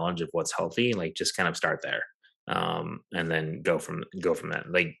baseline knowledge of what's healthy. Like, just kind of start there. And then go from that.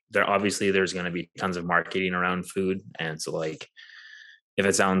 Like, there's going to be tons of marketing around food. And so like, if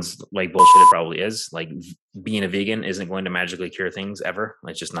it sounds like bullshit, it probably is. Like, being a vegan isn't going to magically cure things ever.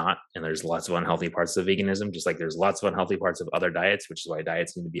 It's just not. And there's lots of unhealthy parts of veganism, just like there's lots of unhealthy parts of other diets, which is why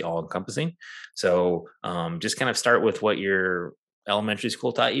diets need to be all encompassing. So just kind of start with what your elementary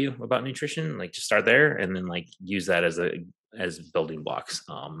school taught you about nutrition. Like, just start there, and then like use that as building blocks.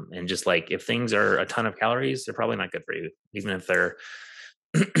 And just like, if things are a ton of calories, they're probably not good for you, even if they're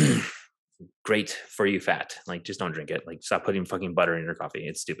great for you fat. Like, just don't drink it. Like, stop putting fucking butter in your coffee.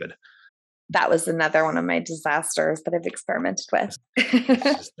 It's stupid. That was another one of my disasters that I've experimented with.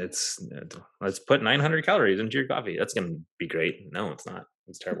 Let's put 900 calories into your coffee. That's going to be great. No, it's not.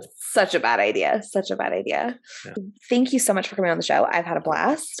 It's terrible. Such a bad idea. Yeah. Thank you so much for coming on the show. I've had a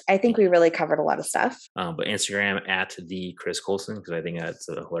blast. I think we really covered a lot of stuff. But Instagram at the Chris Colson, because I think that's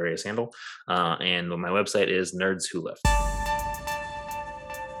a hilarious handle. And my website is Nerds Who Lift.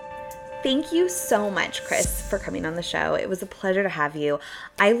 Thank you so much, Chris, for coming on the show. It was a pleasure to have you.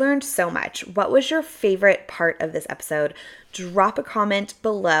 I learned so much. What was your favorite part of this episode? Drop a comment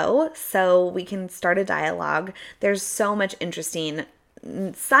below so we can start a dialogue. There's so much interesting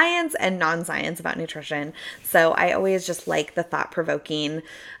science and non-science about nutrition. So I always just like the thought-provoking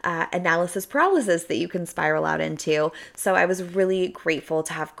analysis paralysis that you can spiral out into. So I was really grateful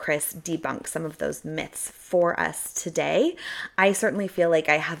to have Chris debunk some of those myths for us today. I certainly feel like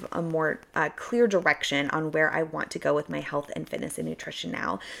I have a more clear direction on where I want to go with my health and fitness and nutrition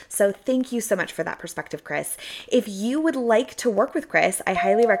now. So thank you so much for that perspective, Chris. If you would like to work with Chris, I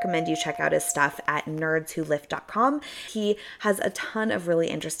highly recommend you check out his stuff at nerdswholift.com. He has a ton of really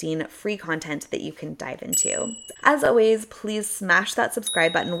interesting free content that you can dive into. As always, please smash that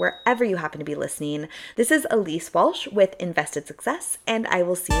subscribe button wherever you happen to be listening. This is Elise Walsh with Invested Success, and I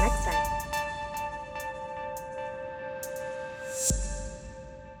will see you next time.